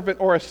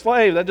servant or a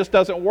slave. That just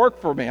doesn't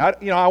work for me.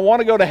 I want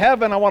to go to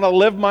heaven. I want to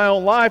live my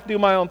own life, do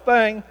my own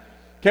thing.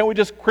 Can't we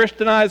just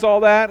Christianize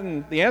all that?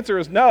 And the answer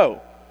is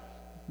no,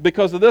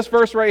 because of this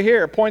verse right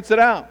here. It points it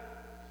out.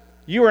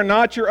 You are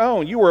not your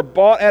own. You were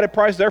bought at a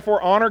price.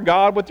 Therefore, honor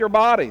God with your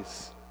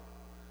bodies.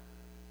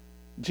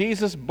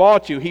 Jesus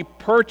bought you. He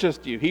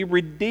purchased you. He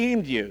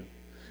redeemed you.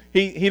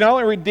 He not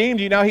only redeemed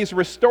you, now he's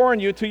restoring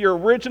you to your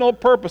original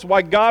purpose,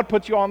 why God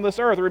put you on this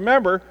earth.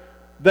 Remember,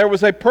 there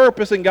was a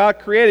purpose and God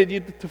created you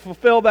to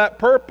fulfill that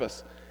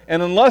purpose.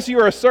 And unless you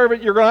are a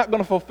servant, you're not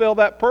going to fulfill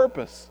that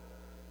purpose.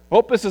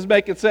 Hope this is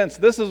making sense.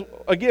 This is,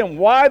 again,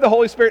 why the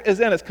Holy Spirit is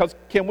in us. Because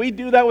can we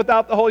do that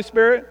without the Holy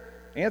Spirit?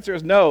 The answer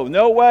is no.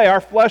 No way.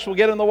 Our flesh will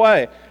get in the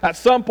way. At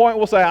some point,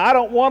 we'll say, I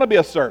don't want to be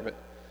a servant.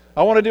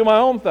 I want to do my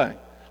own thing.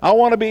 I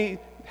want to be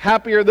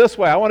happier this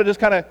way. I want to just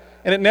kind of,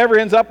 and it never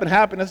ends up in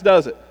happiness,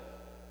 does it?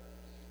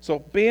 So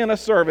being a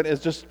servant is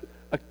just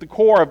the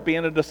core of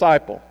being a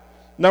disciple.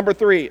 Number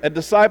 3,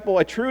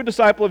 a true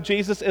disciple of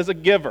Jesus is a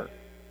giver.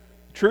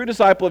 A true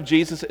disciple of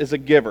Jesus is a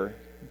giver.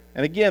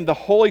 And again, the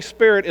Holy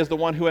Spirit is the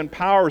one who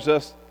empowers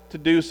us to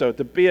do so,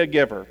 to be a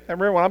giver. And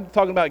remember, when I'm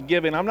talking about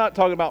giving, I'm not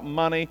talking about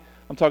money.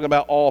 I'm talking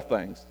about all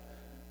things.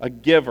 A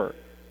giver.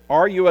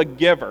 Are you a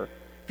giver?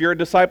 If you're a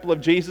disciple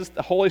of Jesus,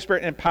 the Holy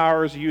Spirit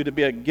empowers you to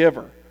be a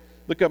giver.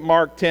 Look at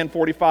Mark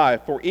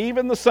 10:45. For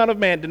even the Son of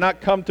Man did not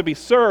come to be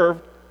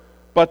served,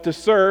 but to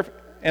serve,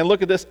 and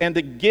look at this, and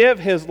to give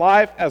his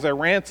life as a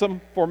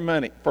ransom for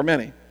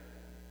many.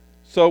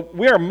 So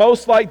we are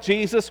most like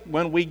Jesus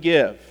when we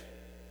give.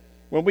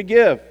 When we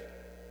give.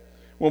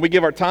 When we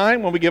give our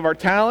time, when we give our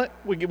talent,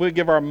 we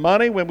give our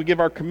money, when we give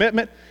our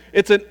commitment.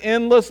 It's an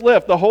endless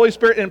lift. The Holy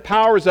Spirit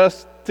empowers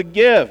us to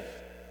give.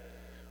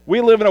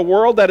 We live in a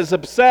world that is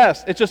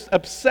obsessed. It's just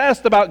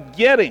obsessed about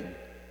getting.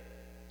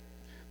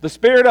 The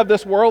spirit of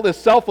this world is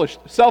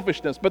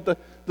selfishness, but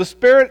the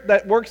spirit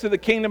that works in the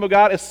kingdom of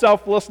God is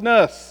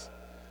selflessness.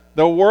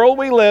 The world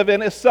we live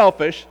in is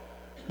selfish,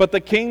 but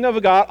the kingdom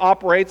of God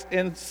operates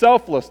in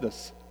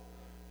selflessness.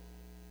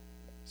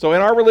 So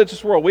in our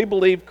religious world, we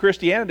believe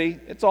Christianity,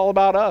 it's all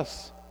about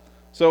us.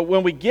 So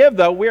when we give,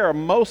 though, we are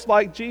most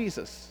like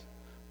Jesus.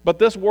 But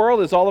this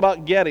world is all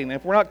about getting.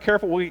 If we're not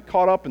careful, we get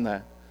caught up in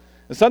that.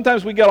 And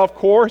sometimes we get off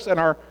course, and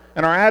our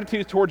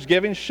attitude towards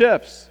giving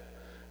shifts.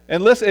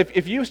 And listen,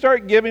 if you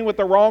start giving with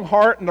the wrong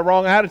heart and the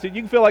wrong attitude,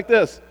 you can feel like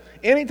this.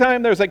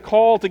 Anytime there's a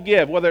call to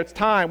give, whether it's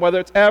time, whether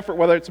it's effort,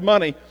 whether it's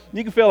money,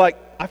 you can feel like,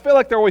 I feel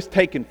like they're always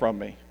taking from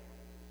me.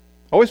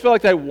 I always feel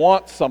like they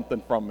want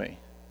something from me.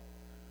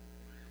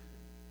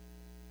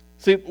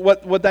 See,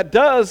 what that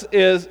does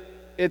is,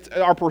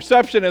 our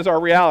perception is our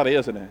reality,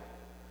 isn't it?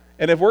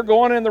 And if we're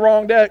going in the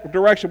wrong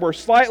direction, we're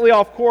slightly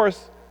off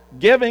course,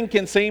 giving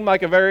can seem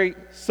like a very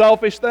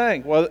selfish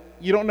thing. Well,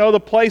 you don't know the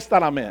place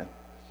that I'm in.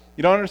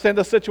 You don't understand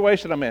the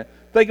situation I'm in.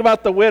 Think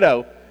about the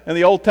widow in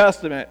the Old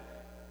Testament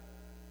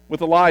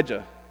with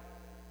Elijah.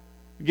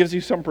 It gives you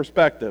some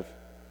perspective.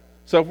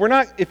 So if we're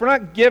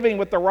not giving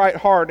with the right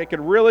heart, it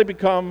can really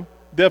become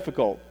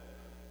difficult.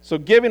 So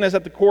giving is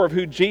at the core of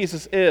who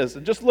Jesus is.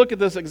 And just look at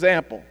this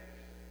example.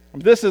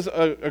 This is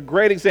a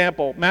great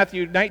example.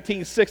 Matthew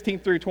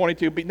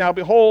 19:16-22. Now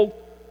behold,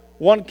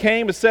 one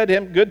came and said to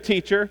him, Good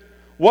teacher,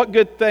 what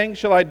good thing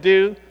shall I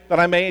do that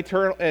I may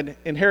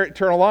inherit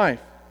eternal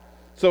life?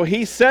 So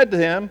he said to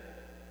him,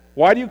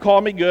 Why do you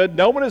call me good?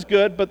 No one is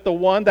good but the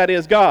one that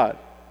is God.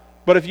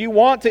 But if you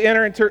want to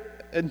enter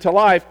into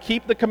life,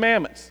 keep the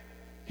commandments.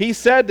 He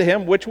said to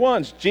him, Which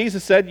ones?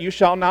 Jesus said, You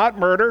shall not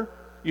murder,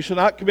 you shall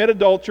not commit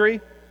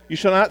adultery, you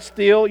shall not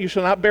steal, you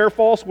shall not bear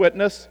false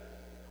witness,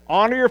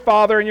 honor your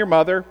father and your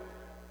mother,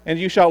 and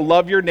you shall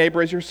love your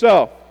neighbor as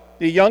yourself.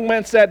 The young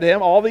man said to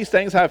him, All these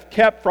things I have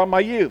kept from my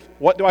youth.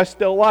 What do I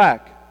still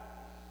lack?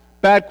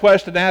 Bad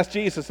question to ask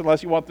Jesus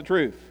unless you want the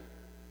truth.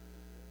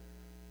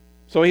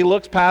 So he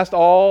looks past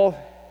all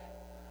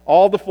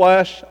the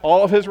flesh,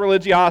 all of his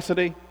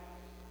religiosity,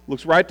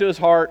 looks right to his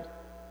heart,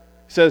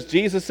 says,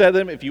 Jesus said to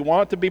him, If you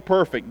want to be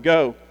perfect,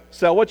 go,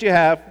 sell what you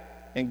have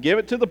and give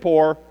it to the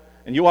poor,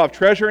 and you will have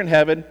treasure in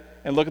heaven.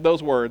 And look at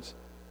those words,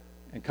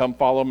 and come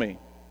follow me.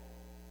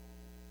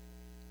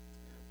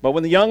 But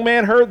when the young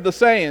man heard the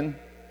saying,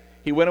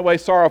 he went away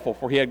sorrowful,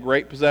 for he had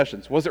great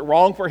possessions. Was it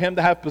wrong for him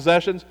to have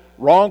possessions?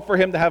 Wrong for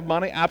him to have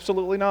money?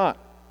 Absolutely not.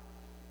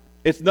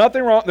 It's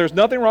nothing wrong. There's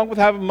nothing wrong with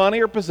having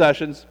money or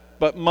possessions,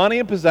 but money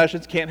and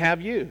possessions can't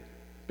have you.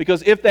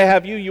 Because if they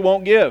have you, you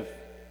won't give.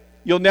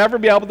 You'll never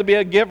be able to be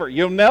a giver.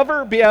 You'll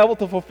never be able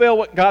to fulfill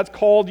what God's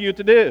called you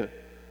to do.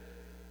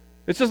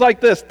 It's just like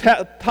this,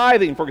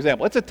 tithing, for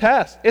example. It's a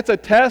test. It's a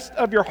test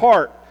of your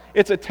heart.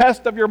 It's a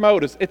test of your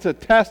motives. It's a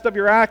test of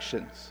your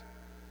actions.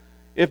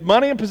 If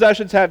money and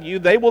possessions have you,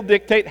 they will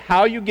dictate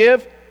how you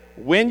give,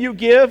 when you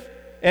give,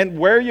 and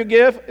where you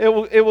give. It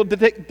will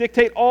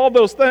dictate all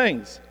those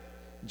things.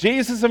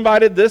 Jesus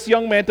invited this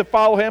young man to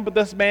follow him, but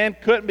this man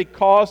couldn't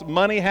because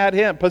money had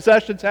him,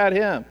 possessions had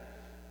him.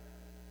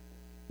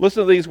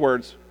 Listen to these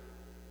words.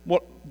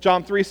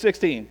 John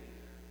 3:16.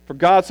 For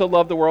God so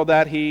loved the world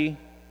that He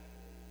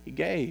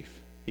gave.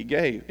 He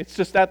gave. It's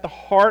just at the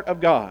heart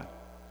of God.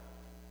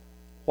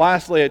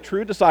 Lastly, a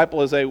true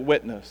disciple is a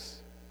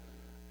witness.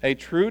 A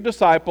true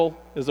disciple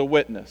is a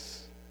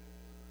witness.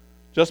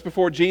 Just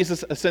before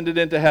Jesus ascended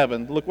into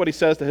heaven, look what He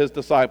says to His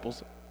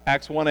disciples.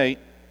 Acts 1:8.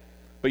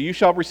 But you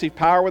shall receive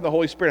power when the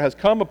Holy Spirit has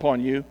come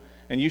upon you,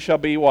 and you shall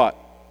be what?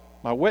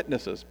 My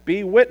witnesses.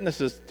 Be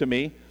witnesses to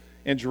me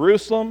in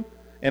Jerusalem,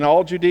 in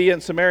all Judea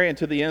and Samaria, and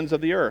to the ends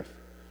of the earth.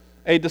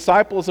 A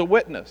disciple is a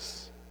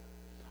witness.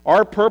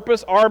 Our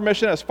purpose, our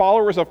mission as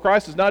followers of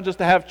Christ is not just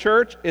to have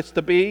church, it's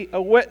to be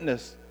a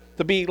witness,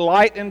 to be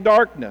light in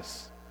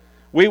darkness.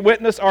 We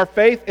witness our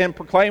faith in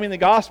proclaiming the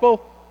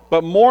gospel,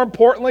 but more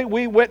importantly,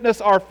 we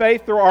witness our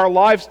faith through our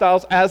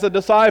lifestyles as a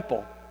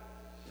disciple.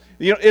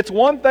 It's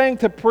one thing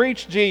to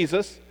preach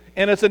Jesus,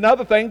 and it's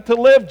another thing to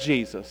live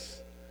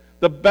Jesus.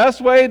 The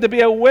best way to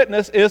be a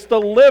witness is to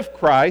live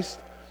Christ.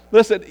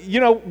 Listen,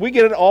 we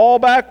get it all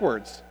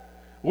backwards.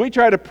 We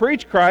try to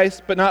preach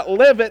Christ but not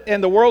live it,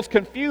 and the world's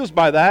confused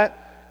by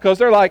that because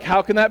they're like,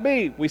 how can that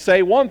be? We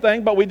say one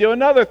thing, but we do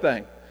another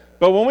thing.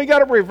 But when we got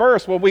to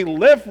reverse, when we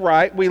live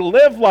right, we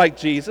live like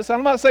Jesus.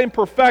 I'm not saying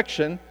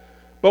perfection,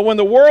 but when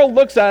the world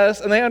looks at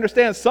us and they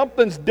understand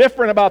something's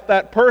different about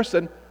that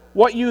person,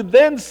 what you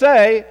then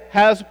say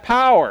has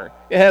power.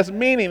 It has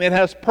meaning. It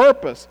has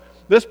purpose.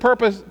 This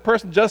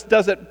person just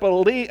doesn't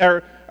believe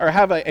or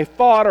have a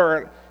thought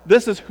or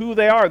this is who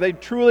they are. They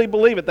truly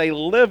believe it. They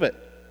live it.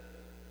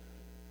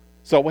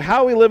 So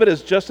how we live it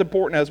is just as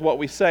important as what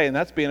we say, and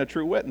that's being a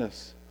true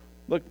witness.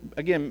 Look,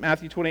 again,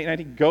 Matthew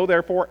 28:19, go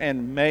therefore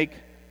and make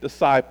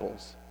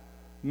disciples.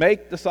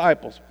 Make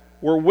disciples.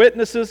 We're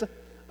witnesses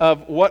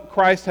of what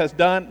Christ has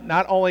done,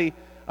 not only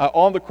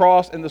on the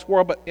cross in this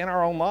world, but in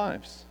our own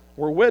lives.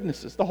 We're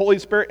witnesses. The Holy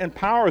Spirit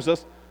empowers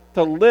us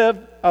to live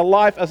a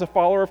life as a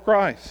follower of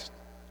Christ.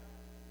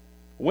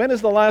 When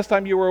is the last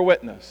time you were a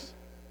witness?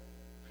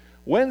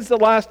 When's the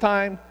last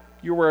time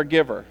you were a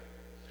giver?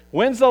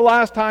 When's the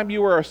last time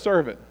you were a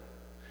servant?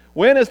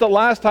 When is the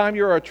last time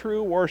you were a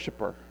true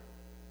worshiper?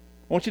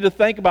 I want you to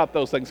think about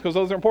those things because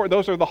those are important.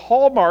 Those are the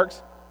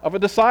hallmarks of a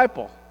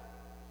disciple.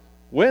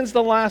 When's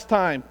the last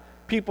time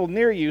people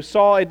near you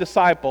saw a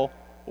disciple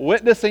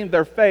witnessing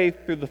their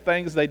faith through the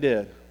things they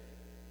did?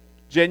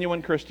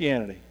 Genuine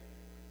Christianity.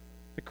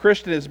 A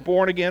Christian is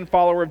born-again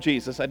follower of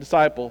Jesus. A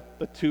disciple,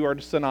 the two are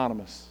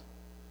synonymous.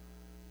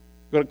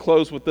 I'm going to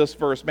close with this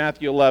verse,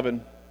 Matthew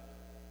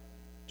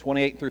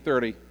 11:28 through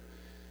 30.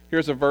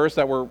 Here's a verse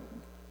that we're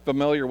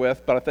familiar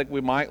with, but I think we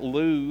might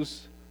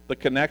lose the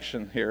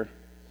connection here.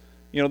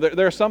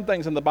 There are some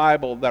things in the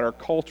Bible that are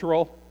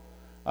cultural.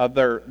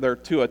 They're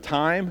to a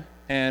time,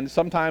 and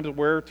sometimes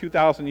we're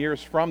 2,000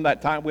 years from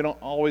that time. We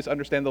don't always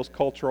understand those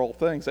cultural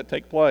things that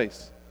take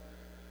place.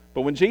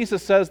 But when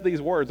Jesus says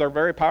these words, they're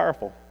very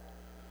powerful.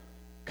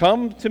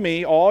 Come to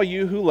me, all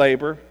you who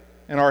labor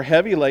and are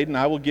heavy laden,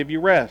 I will give you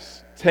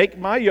rest. Take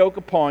my yoke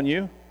upon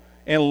you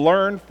and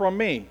learn from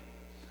me.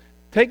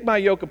 Take my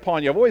yoke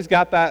upon you. I've always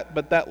got that,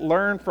 but that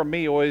learn from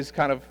me always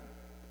I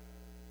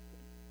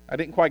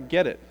didn't quite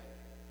get it.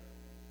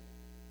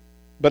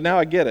 But now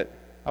I get it.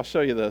 I'll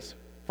show you this.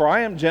 For I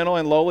am gentle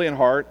and lowly in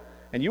heart,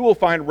 and you will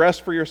find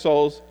rest for your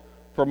souls.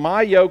 For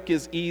my yoke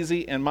is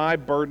easy and my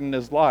burden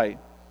is light.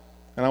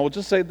 And I will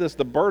just say this,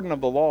 the burden of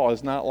the law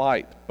is not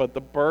light, but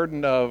the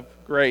burden of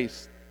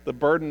grace, the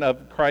burden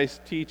of Christ's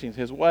teachings,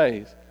 his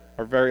ways,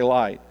 are very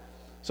light.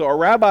 So a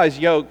rabbi's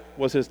yoke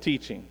was his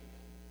teaching.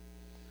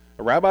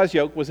 A rabbi's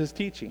yoke was his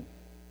teaching.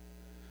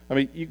 I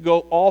mean, you go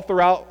all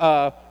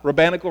throughout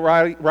rabbinical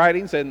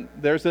writings, and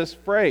there's this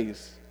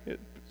phrase. It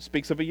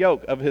speaks of a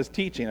yoke, of his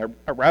teaching,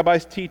 a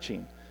rabbi's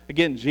teaching.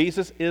 Again,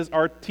 Jesus is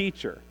our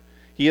teacher.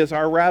 He is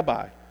our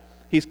rabbi.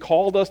 He's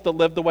called us to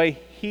live the way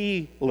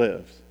he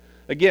lives.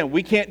 Again,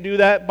 we can't do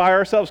that by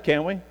ourselves,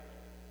 can we?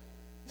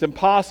 It's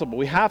impossible.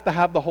 We have to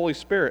have the Holy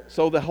Spirit.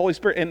 So the Holy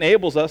Spirit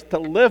enables us to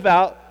live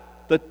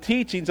out the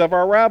teachings of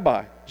our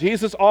rabbi.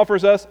 Jesus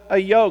offers us a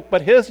yoke,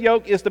 but his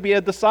yoke is to be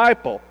a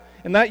disciple.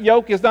 And that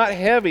yoke is not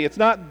heavy. It's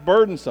not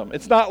burdensome.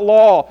 It's not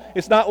law.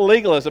 It's not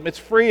legalism. It's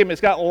freedom.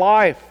 It's got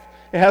life.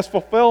 It has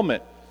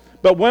fulfillment.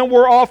 But when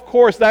we're off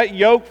course, that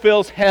yoke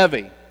feels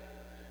heavy.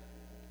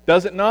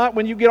 Does it not?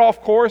 When you get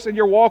off course in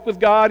your walk with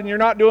God and you're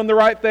not doing the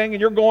right thing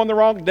and you're going the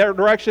wrong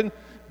direction,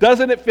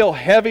 doesn't it feel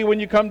heavy when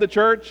you come to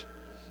church?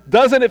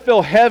 Doesn't it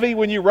feel heavy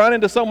when you run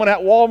into someone at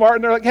Walmart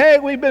and they're like, hey,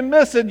 we've been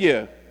missing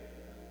you?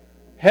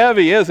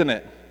 Heavy, isn't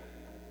it?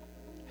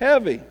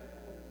 Heavy.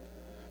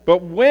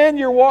 But when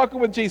you're walking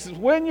with Jesus,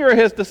 when you're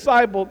his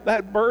disciple,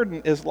 that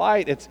burden is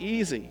light. It's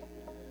easy.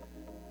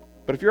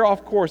 But if you're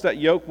off course, that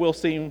yoke will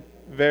seem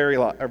very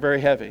light, or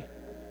very heavy.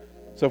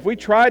 So if we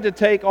try to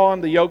take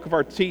on the yoke of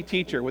our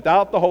teacher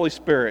without the Holy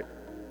Spirit,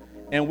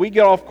 and we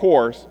get off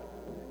course,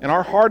 and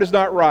our heart is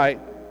not right,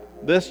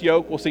 this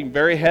yoke will seem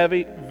very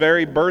heavy,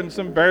 very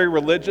burdensome, very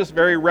religious,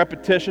 very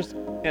repetitious,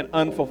 and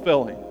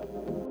unfulfilling.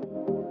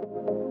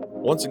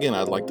 Once again,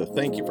 I'd like to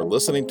thank you for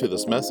listening to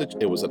this message.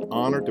 It was an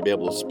honor to be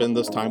able to spend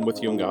this time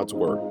with you in God's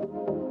Word.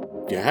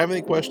 If you have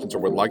any questions or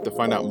would like to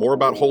find out more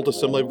about Holt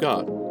Assembly of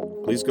God,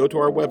 please go to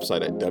our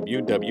website at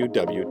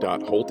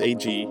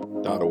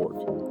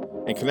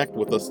www.holtag.org and connect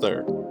with us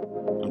there.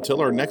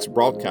 Until our next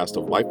broadcast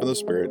of Life in the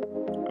Spirit,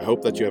 I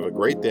hope that you have a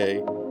great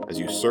day as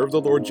you serve the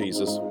Lord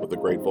Jesus with a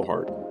grateful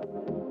heart.